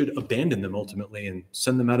 that he should abandon them ultimately and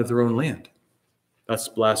send them out of their own land. That's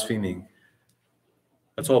blaspheming.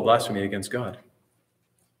 That's all blasphemy against God.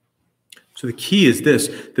 So the key is this: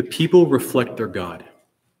 the people reflect their God.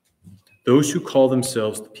 Those who call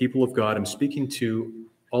themselves the people of God, I'm speaking to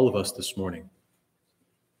all of us this morning,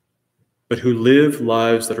 but who live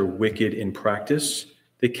lives that are wicked in practice,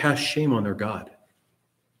 they cast shame on their God.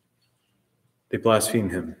 They blaspheme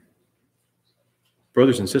him.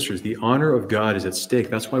 Brothers and sisters, the honor of God is at stake.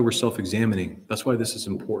 That's why we're self-examining. That's why this is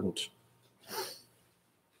important.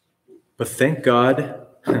 But thank God,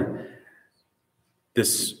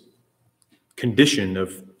 this condition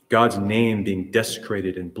of God's name being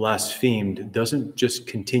desecrated and blasphemed doesn't just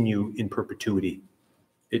continue in perpetuity.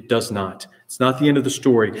 It does not. It's not the end of the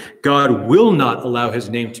story. God will not allow his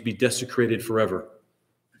name to be desecrated forever.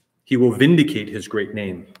 He will vindicate his great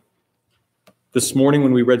name. This morning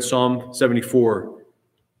when we read Psalm 74,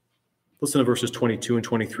 listen to verses 22 and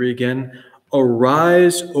 23 again.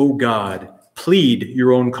 Arise, O God, plead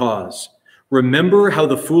your own cause. Remember how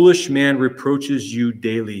the foolish man reproaches you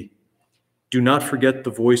daily. Do not forget the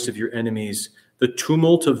voice of your enemies. The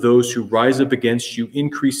tumult of those who rise up against you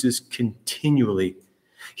increases continually.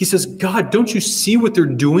 He says, God, don't you see what they're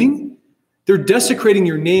doing? They're desecrating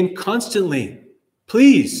your name constantly.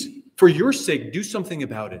 Please, for your sake, do something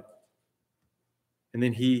about it. And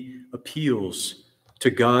then he appeals to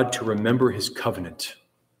God to remember his covenant.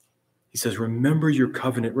 He says, remember your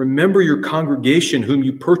covenant. Remember your congregation whom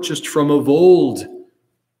you purchased from of old,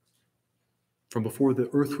 from before the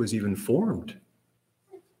earth was even formed.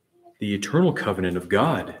 The eternal covenant of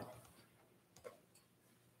God.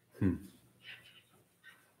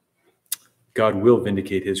 God will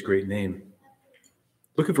vindicate his great name.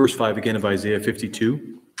 Look at verse 5 again of Isaiah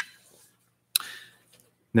 52.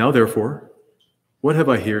 Now, therefore, what have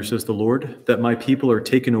I here, says the Lord, that my people are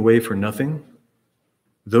taken away for nothing?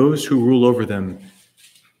 Those who rule over them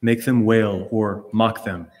make them wail or mock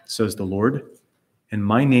them, says the Lord, and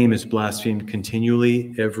my name is blasphemed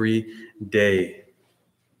continually every day.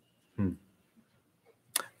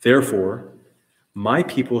 Therefore, my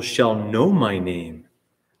people shall know my name.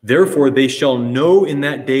 Therefore, they shall know in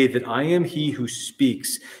that day that I am he who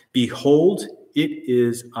speaks. Behold, it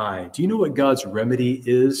is I. Do you know what God's remedy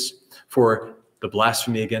is for the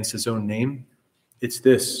blasphemy against his own name? It's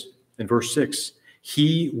this, in verse 6.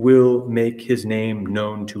 He will make his name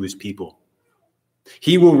known to his people.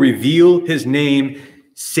 He will reveal his name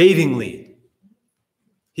savingly.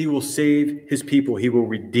 He will save his people. He will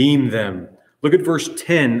redeem them. Look at verse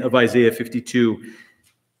 10 of Isaiah 52.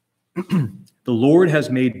 The Lord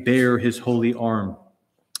has made bare his holy arm.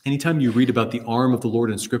 Anytime you read about the arm of the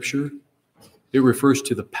Lord in Scripture, it refers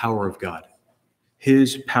to the power of God,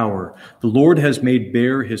 his power. The Lord has made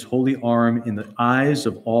bare his holy arm in the eyes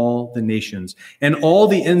of all the nations, and all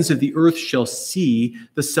the ends of the earth shall see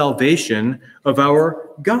the salvation of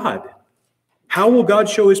our God. How will God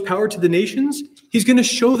show his power to the nations? He's going to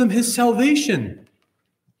show them his salvation.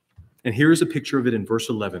 And here's a picture of it in verse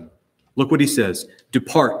 11. Look what he says.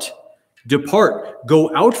 Depart. Depart,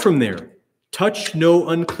 go out from there, touch no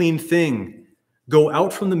unclean thing. Go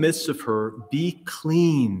out from the midst of her, be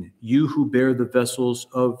clean, you who bear the vessels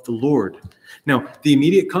of the Lord. Now, the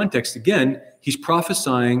immediate context, again, he's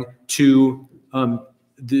prophesying to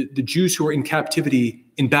the Jews who are in captivity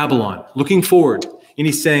in Babylon, looking forward. And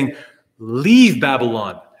he's saying, leave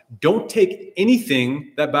Babylon. Don't take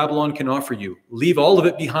anything that Babylon can offer you. Leave all of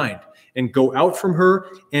it behind and go out from her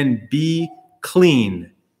and be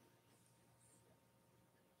clean.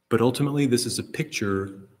 But ultimately, this is a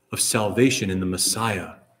picture of salvation in the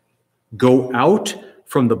Messiah. Go out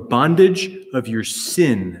from the bondage of your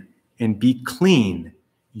sin and be clean,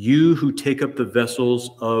 you who take up the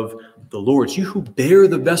vessels of the Lord, you who bear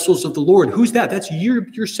the vessels of the Lord. Who's that? That's you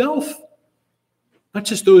yourself. Not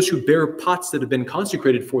just those who bear pots that have been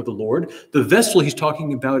consecrated for the Lord. The vessel he's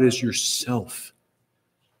talking about is yourself.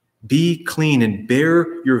 Be clean and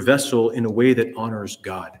bear your vessel in a way that honors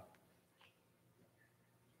God.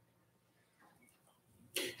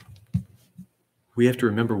 We have to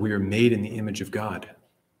remember we are made in the image of God.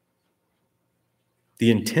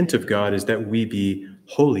 The intent of God is that we be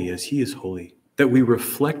holy as he is holy, that we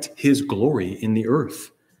reflect his glory in the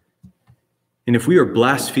earth. And if we are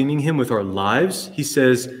blaspheming him with our lives, he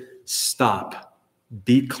says, stop,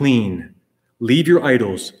 be clean, leave your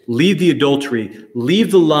idols, leave the adultery,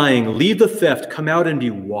 leave the lying, leave the theft, come out and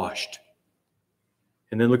be washed.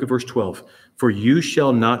 And then look at verse 12. For you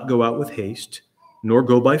shall not go out with haste, nor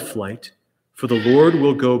go by flight, for the Lord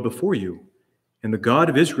will go before you, and the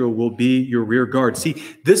God of Israel will be your rear guard. See,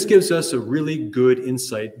 this gives us a really good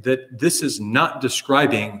insight that this is not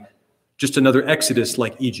describing just another Exodus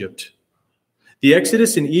like Egypt. The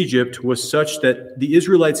Exodus in Egypt was such that the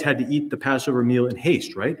Israelites had to eat the Passover meal in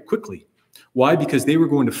haste, right? Quickly. Why? Because they were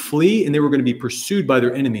going to flee and they were going to be pursued by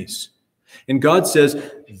their enemies. And God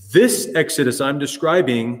says, this Exodus I'm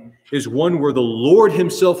describing is one where the Lord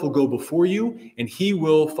himself will go before you, and he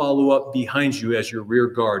will follow up behind you as your rear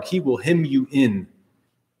guard. He will hem you in.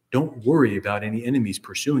 Don't worry about any enemies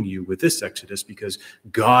pursuing you with this Exodus, because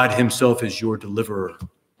God himself is your deliverer.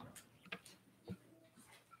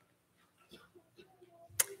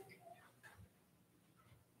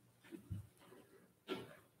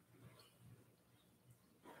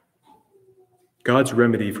 God's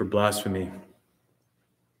remedy for blasphemy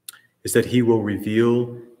is that he will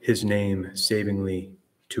reveal his name savingly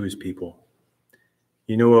to his people.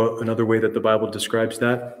 You know another way that the Bible describes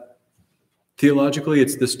that? Theologically,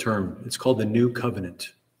 it's this term. It's called the New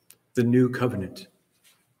Covenant. The New Covenant.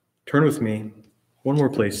 Turn with me one more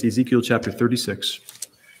place, Ezekiel chapter 36.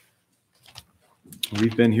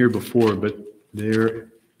 We've been here before, but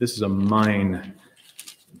this is a mine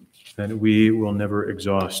that we will never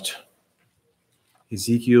exhaust.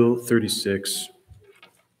 Ezekiel 36.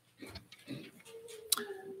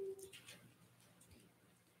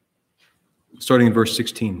 Starting in verse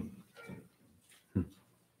 16.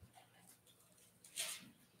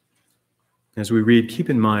 As we read, keep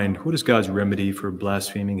in mind, what is God's remedy for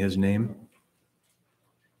blaspheming his name?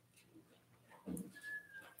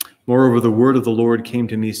 Moreover, the word of the Lord came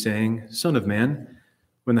to me, saying, Son of man,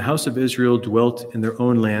 when the house of Israel dwelt in their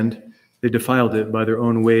own land, they defiled it by their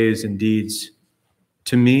own ways and deeds.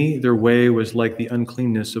 To me, their way was like the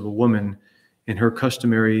uncleanness of a woman in her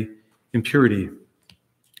customary impurity.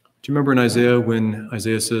 Do you remember in Isaiah when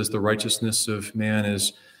Isaiah says the righteousness of man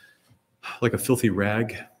is like a filthy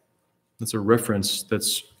rag? That's a reference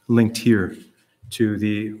that's linked here to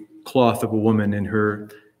the cloth of a woman in her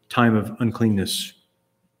time of uncleanness.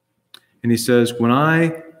 And he says, when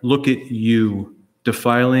I look at you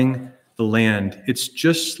defiling the land, it's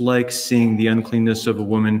just like seeing the uncleanness of a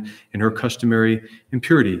woman in her customary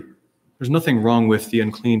impurity. There's nothing wrong with the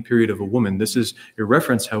unclean period of a woman. This is a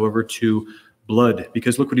reference, however, to blood,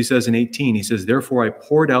 because look what he says in 18. He says, therefore I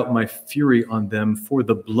poured out my fury on them for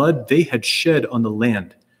the blood they had shed on the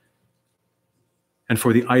land and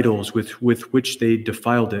for the idols with which they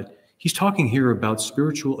defiled it. He's talking here about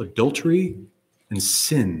spiritual adultery and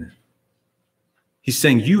sin. He's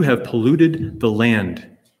saying you have polluted the land,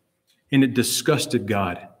 and it disgusted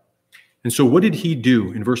God. And so what did he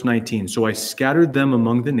do in verse 19? So I scattered them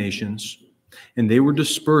among the nations, and they were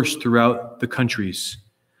dispersed throughout the countries.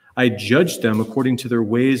 I judged them according to their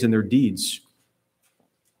ways and their deeds.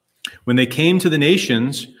 When they came to the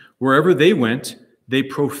nations, wherever they went, they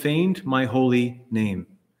profaned my holy name.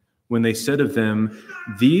 When they said of them,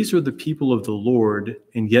 these are the people of the Lord,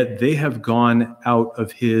 and yet they have gone out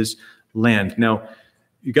of his land. Now,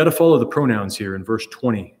 you got to follow the pronouns here in verse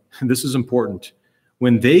 20. This is important.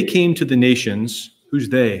 When they came to the nations, who's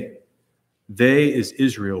they? They is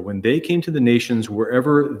Israel. When they came to the nations,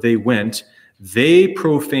 wherever they went, they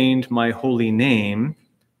profaned my holy name,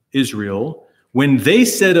 Israel. When they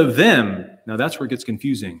said of them, now that's where it gets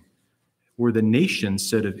confusing, where the nations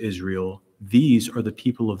said of Israel, these are the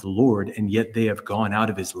people of the Lord, and yet they have gone out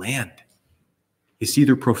of his land. You see,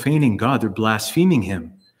 they're profaning God, they're blaspheming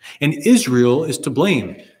him. And Israel is to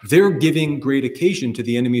blame. They're giving great occasion to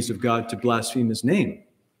the enemies of God to blaspheme his name.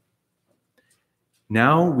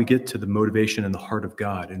 Now we get to the motivation in the heart of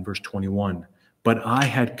God in verse 21. But I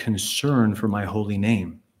had concern for my holy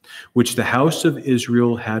name, which the house of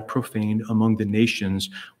Israel had profaned among the nations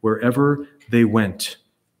wherever they went.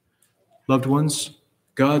 Loved ones,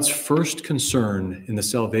 God's first concern in the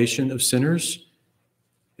salvation of sinners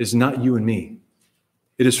is not you and me.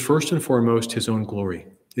 It is first and foremost his own glory.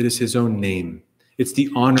 It is his own name. It's the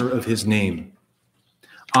honor of his name.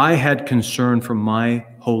 I had concern for my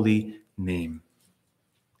holy name.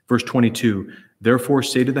 Verse 22, therefore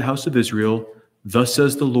say to the house of Israel, thus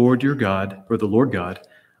says the Lord your God, or the Lord God,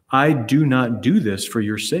 I do not do this for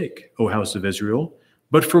your sake, O house of Israel,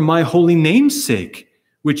 but for my holy name's sake,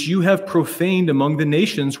 which you have profaned among the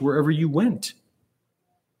nations wherever you went.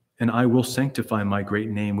 And I will sanctify my great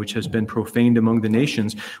name, which has been profaned among the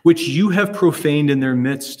nations, which you have profaned in their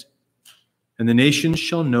midst. And the nations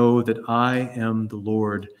shall know that I am the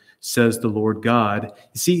Lord, says the Lord God.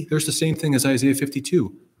 You see, there's the same thing as Isaiah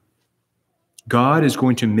 52. God is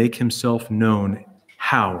going to make himself known.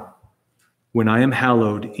 How? When I am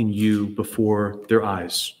hallowed in you before their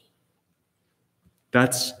eyes.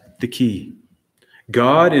 That's the key.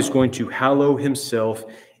 God is going to hallow himself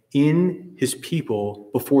in his people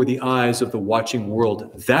before the eyes of the watching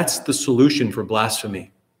world. That's the solution for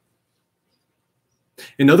blasphemy.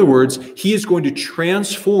 In other words, he is going to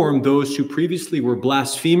transform those who previously were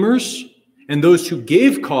blasphemers and those who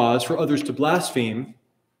gave cause for others to blaspheme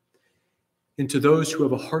into those who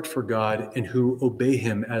have a heart for God and who obey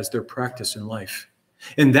him as their practice in life.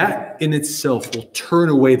 And that in itself will turn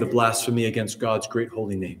away the blasphemy against God's great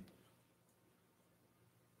holy name.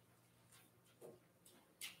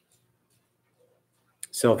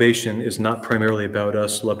 Salvation is not primarily about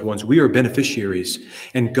us, loved ones. We are beneficiaries,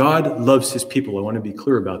 and God loves his people. I want to be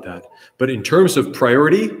clear about that. But in terms of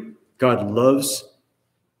priority, God loves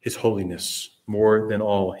his holiness more than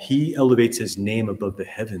all. He elevates his name above the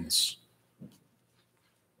heavens.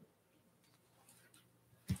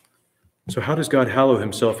 So how does God hallow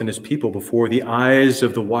himself and his people before the eyes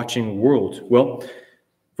of the watching world? Well,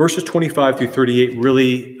 verses 25 through 38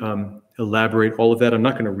 really elaborate all of that. I'm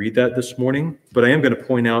not going to read that this morning, but I am going to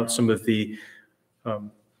point out some of the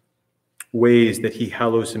ways that he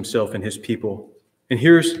hallows himself and his people. And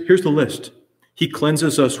here's the list. He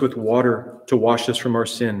cleanses us with water to wash us from our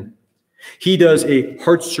sin. He does a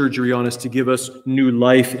heart surgery on us to give us new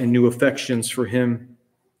life and new affections for him.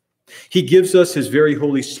 He gives us his very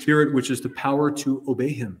Holy Spirit, which is the power to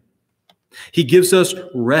obey him. He gives us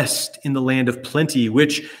rest in the land of plenty,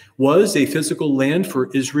 which was a physical land for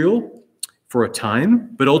Israel for a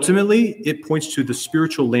time, but ultimately it points to the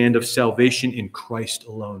spiritual land of salvation in Christ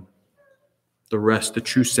alone. The rest, the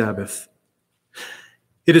true Sabbath.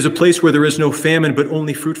 It is a place where there is no famine, but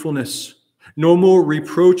only fruitfulness. No more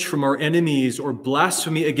reproach from our enemies or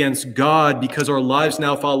blasphemy against God because our lives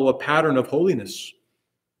now follow a pattern of holiness.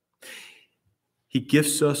 He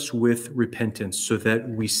gifts us with repentance so that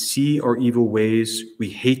we see our evil ways, we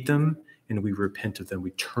hate them, and we repent of them.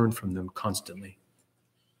 We turn from them constantly.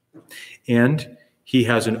 And he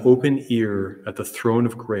has an open ear at the throne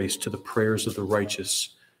of grace to the prayers of the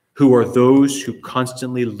righteous, who are those who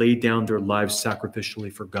constantly lay down their lives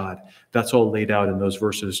sacrificially for God. That's all laid out in those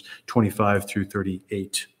verses 25 through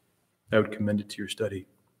 38. I would commend it to your study.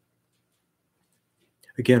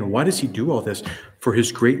 Again, why does he do all this? For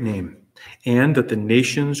his great name, and that the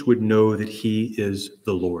nations would know that he is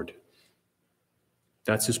the Lord.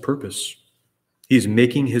 That's his purpose. He's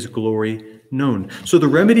making his glory known. So the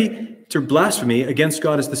remedy to blasphemy against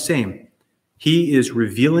God is the same. He is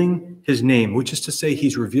revealing his name, which is to say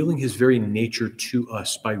he's revealing his very nature to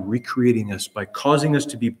us by recreating us, by causing us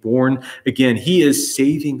to be born again. He is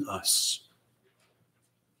saving us.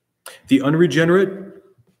 The unregenerate,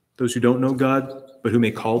 those who don't know God, but who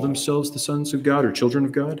may call themselves the sons of God or children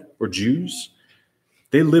of God or Jews,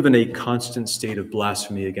 they live in a constant state of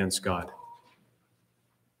blasphemy against God.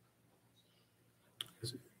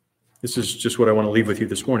 This is just what I want to leave with you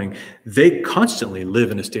this morning. They constantly live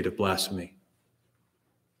in a state of blasphemy.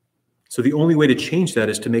 So the only way to change that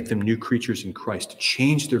is to make them new creatures in Christ, to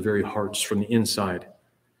change their very hearts from the inside.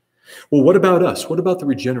 Well, what about us? What about the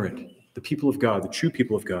regenerate, the people of God, the true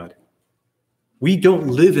people of God? We don't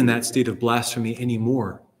live in that state of blasphemy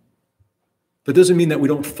anymore. That doesn't mean that we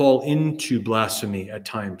don't fall into blasphemy at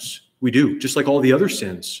times. We do, just like all the other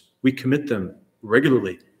sins. We commit them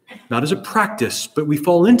regularly. Not as a practice, but we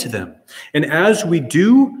fall into them. And as we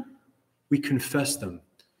do, we confess them.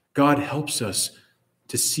 God helps us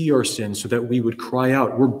to see our sins so that we would cry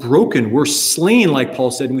out. We're broken. We're slain, like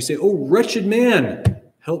Paul said. And we say, "Oh, wretched man,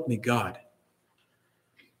 help me, God."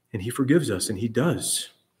 And he forgives us, and he does.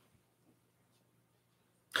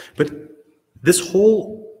 But this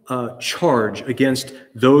whole charge against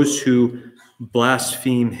those who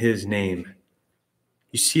blaspheme his name,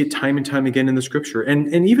 you see it time and time again in the scripture,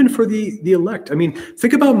 and even for the elect. I mean,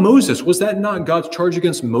 think about Moses. Was that not God's charge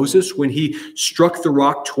against Moses when he struck the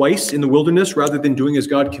rock twice in the wilderness rather than doing as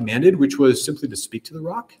God commanded, which was simply to speak to the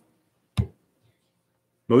rock?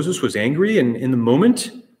 Moses was angry, and in the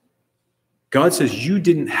moment, God says, "You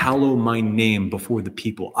didn't hallow my name before the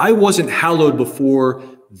people. I wasn't hallowed before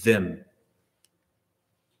them."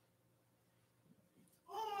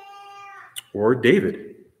 Or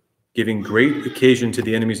David, giving great occasion to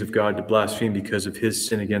the enemies of God to blaspheme because of his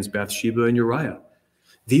sin against Bathsheba and Uriah.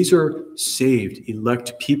 These are saved,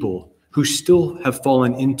 elect people who still have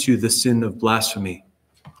fallen into the sin of blasphemy.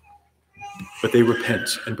 But they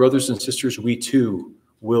repent. And brothers and sisters, we too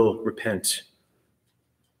will repent.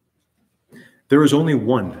 There is only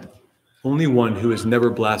one who has never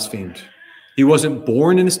blasphemed. He wasn't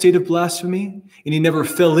born in a state of blasphemy, and he never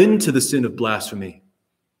fell into the sin of blasphemy.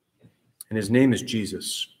 And his name is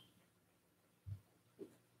Jesus.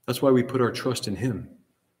 That's why we put our trust in him.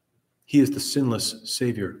 He is the sinless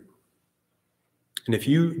Savior. And if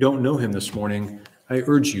you don't know him this morning, I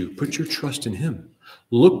urge you, put your trust in him.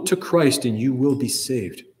 Look to Christ and you will be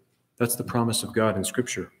saved. That's the promise of God in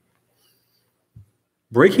Scripture.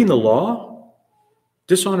 Breaking the law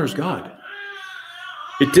dishonors God.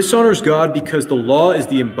 It dishonors God because the law is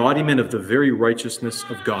the embodiment of the very righteousness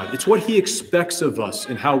of God. It's what he expects of us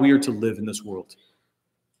and how we are to live in this world.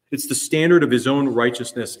 It's the standard of his own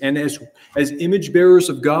righteousness. And as image bearers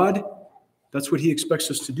of God, that's what he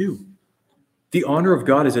expects us to do. The honor of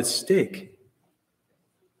God is at stake.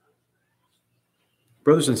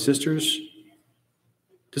 Brothers and sisters,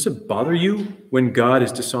 does it bother you when God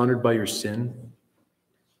is dishonored by your sin?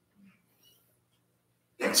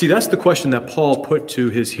 See, that's the question that Paul put to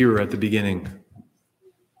his hearer at the beginning.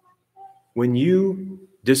 When you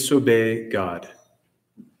disobey God,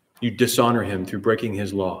 you dishonor him through breaking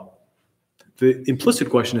his law. The implicit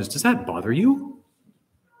question is, does that bother you?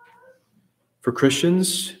 For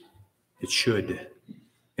Christians, it should,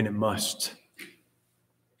 and it must.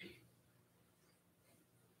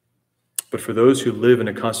 But for those who live in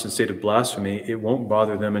a constant state of blasphemy, it won't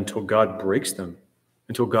bother them until God breaks them,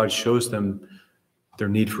 until God shows them their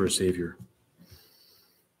need for a Savior.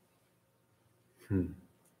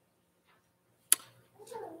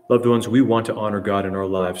 Loved ones, we want to honor God in our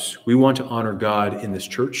lives. We want to honor God in this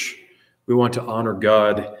church. We want to honor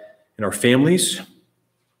God in our families.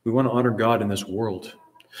 We want to honor God in this world.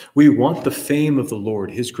 We want the fame of the Lord,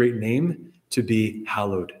 his great name, to be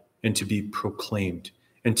hallowed and to be proclaimed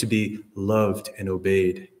and to be loved and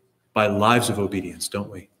obeyed by lives of obedience, don't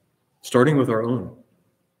we? Starting with our own.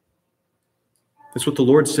 That's what the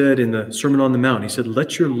Lord said in the Sermon on the Mount. He said,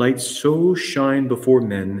 "Let your light so shine before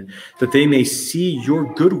men that they may see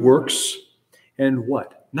your good works and"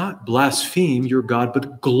 what? Not blaspheme your God,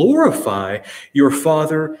 but glorify your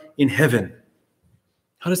Father in heaven.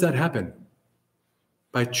 How does that happen?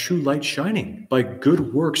 By true light shining, by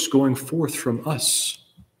good works going forth from us,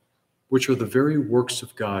 which are the very works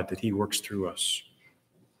of God that he works through us.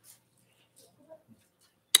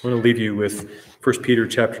 I want to leave you with 1 Peter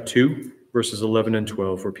chapter 2, verses 11 and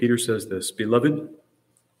 12, where Peter says this, "Beloved,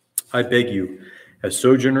 I beg you, as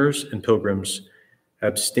sojourners and pilgrims,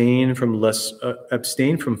 abstain from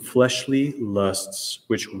fleshly lusts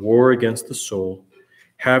which war against the soul,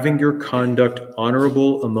 having your conduct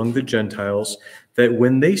honorable among the Gentiles, that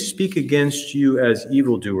when they speak against you as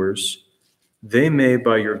evildoers, they may,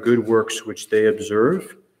 by your good works which they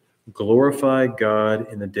observe, glorify God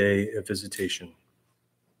in the day of visitation."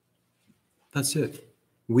 That's it.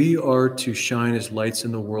 We are to shine as lights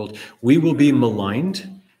in the world. We will be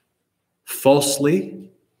maligned falsely.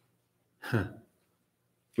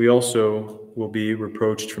 We also will be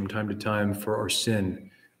reproached from time to time for our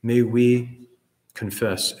sin. May we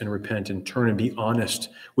confess and repent and turn and be honest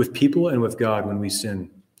with people and with God when we sin.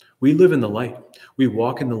 We live in the light. We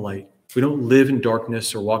walk in the light. We don't live in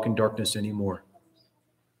darkness or walk in darkness anymore.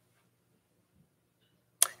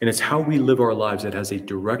 And it's how we live our lives that has a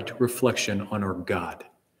direct reflection on our God.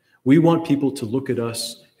 We want people to look at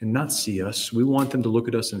us and not see us. We want them to look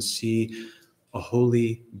at us and see a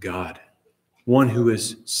holy God, one who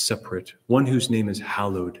is separate, one whose name is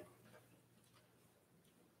hallowed,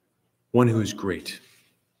 one who is great,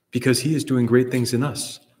 because he is doing great things in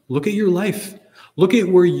us. Look at your life. Look at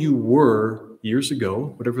where you were years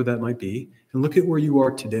ago, whatever that might be, and look at where you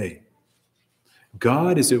are today.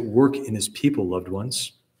 God is at work in his people, loved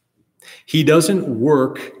ones. He doesn't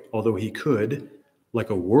work, although he could, like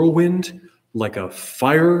a whirlwind, like a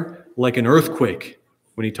fire, like an earthquake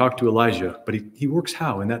when he talked to Elijah. But he works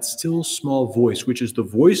how? In that still small voice, which is the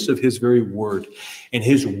voice of his very word. And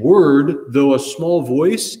his word, though a small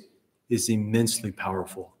voice, is immensely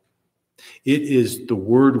powerful. It is the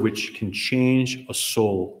word which can change a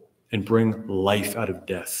soul and bring life out of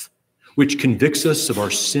death, which convicts us of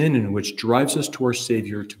our sin and which drives us to our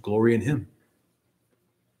Savior to glory in him.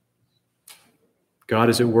 God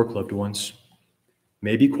is at work, loved ones.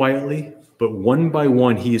 Maybe quietly, but one by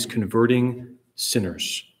one, he is converting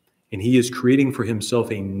sinners. And he is creating for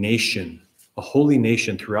himself a nation, a holy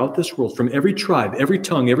nation throughout this world, from every tribe, every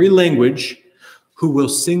tongue, every language, who will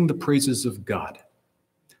sing the praises of God,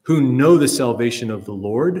 who know the salvation of the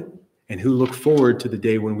Lord, and who look forward to the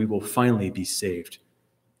day when we will finally be saved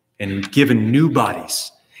and given new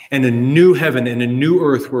bodies and a new heaven and a new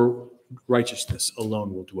earth where righteousness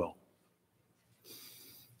alone will dwell.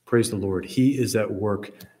 Praise the Lord. He is at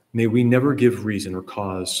work. May we never give reason or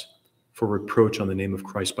cause for reproach on the name of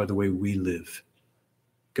Christ by the way we live.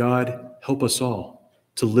 God, help us all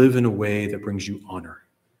to live in a way that brings you honor.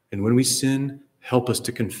 And when we sin, help us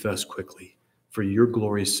to confess quickly for your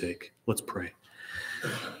glory's sake. Let's pray.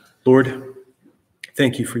 Lord,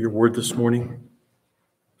 thank you for your word this morning.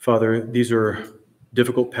 Father, these are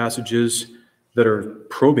difficult passages that are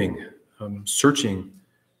probing, searching.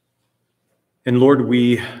 And Lord,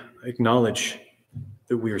 we acknowledge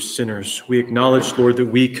that we are sinners. We acknowledge, Lord, that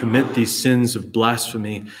we commit these sins of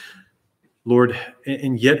blasphemy, Lord,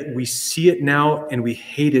 and yet we see it now and we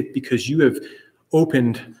hate it because you have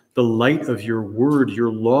opened the light of your word,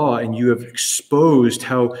 your law, and you have exposed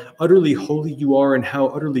how utterly holy you are and how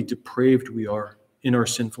utterly depraved we are in our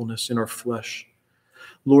sinfulness, in our flesh.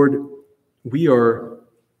 Lord, we are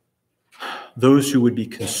those who would be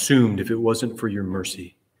consumed if it wasn't for your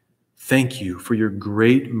mercy. Thank you for your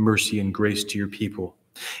great mercy and grace to your people.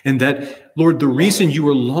 And that, Lord, the reason you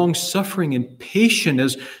are long-suffering and patient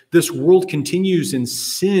as this world continues in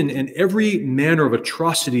sin and every manner of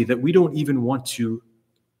atrocity that we don't even want to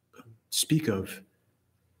speak of,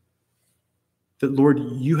 that, Lord,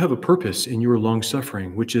 you have a purpose in your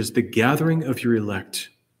long-suffering, which is the gathering of your elect.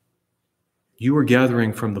 You are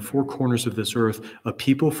gathering from the four corners of this earth a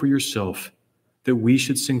people for yourself, that we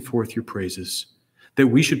should sing forth your praises, that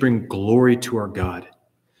we should bring glory to our God.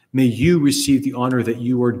 May you receive the honor that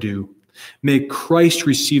you are due. May Christ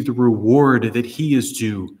receive the reward that he is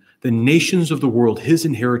due, the nations of the world, his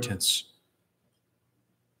inheritance.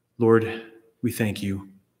 Lord, we thank you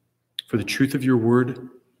for the truth of your word,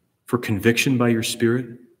 for conviction by your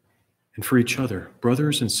Spirit, and for each other,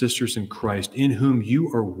 brothers and sisters in Christ, in whom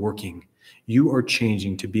you are working. You are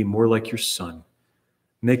changing to be more like your Son.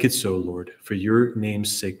 Make it so, Lord. For your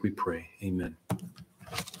name's sake we pray. Amen.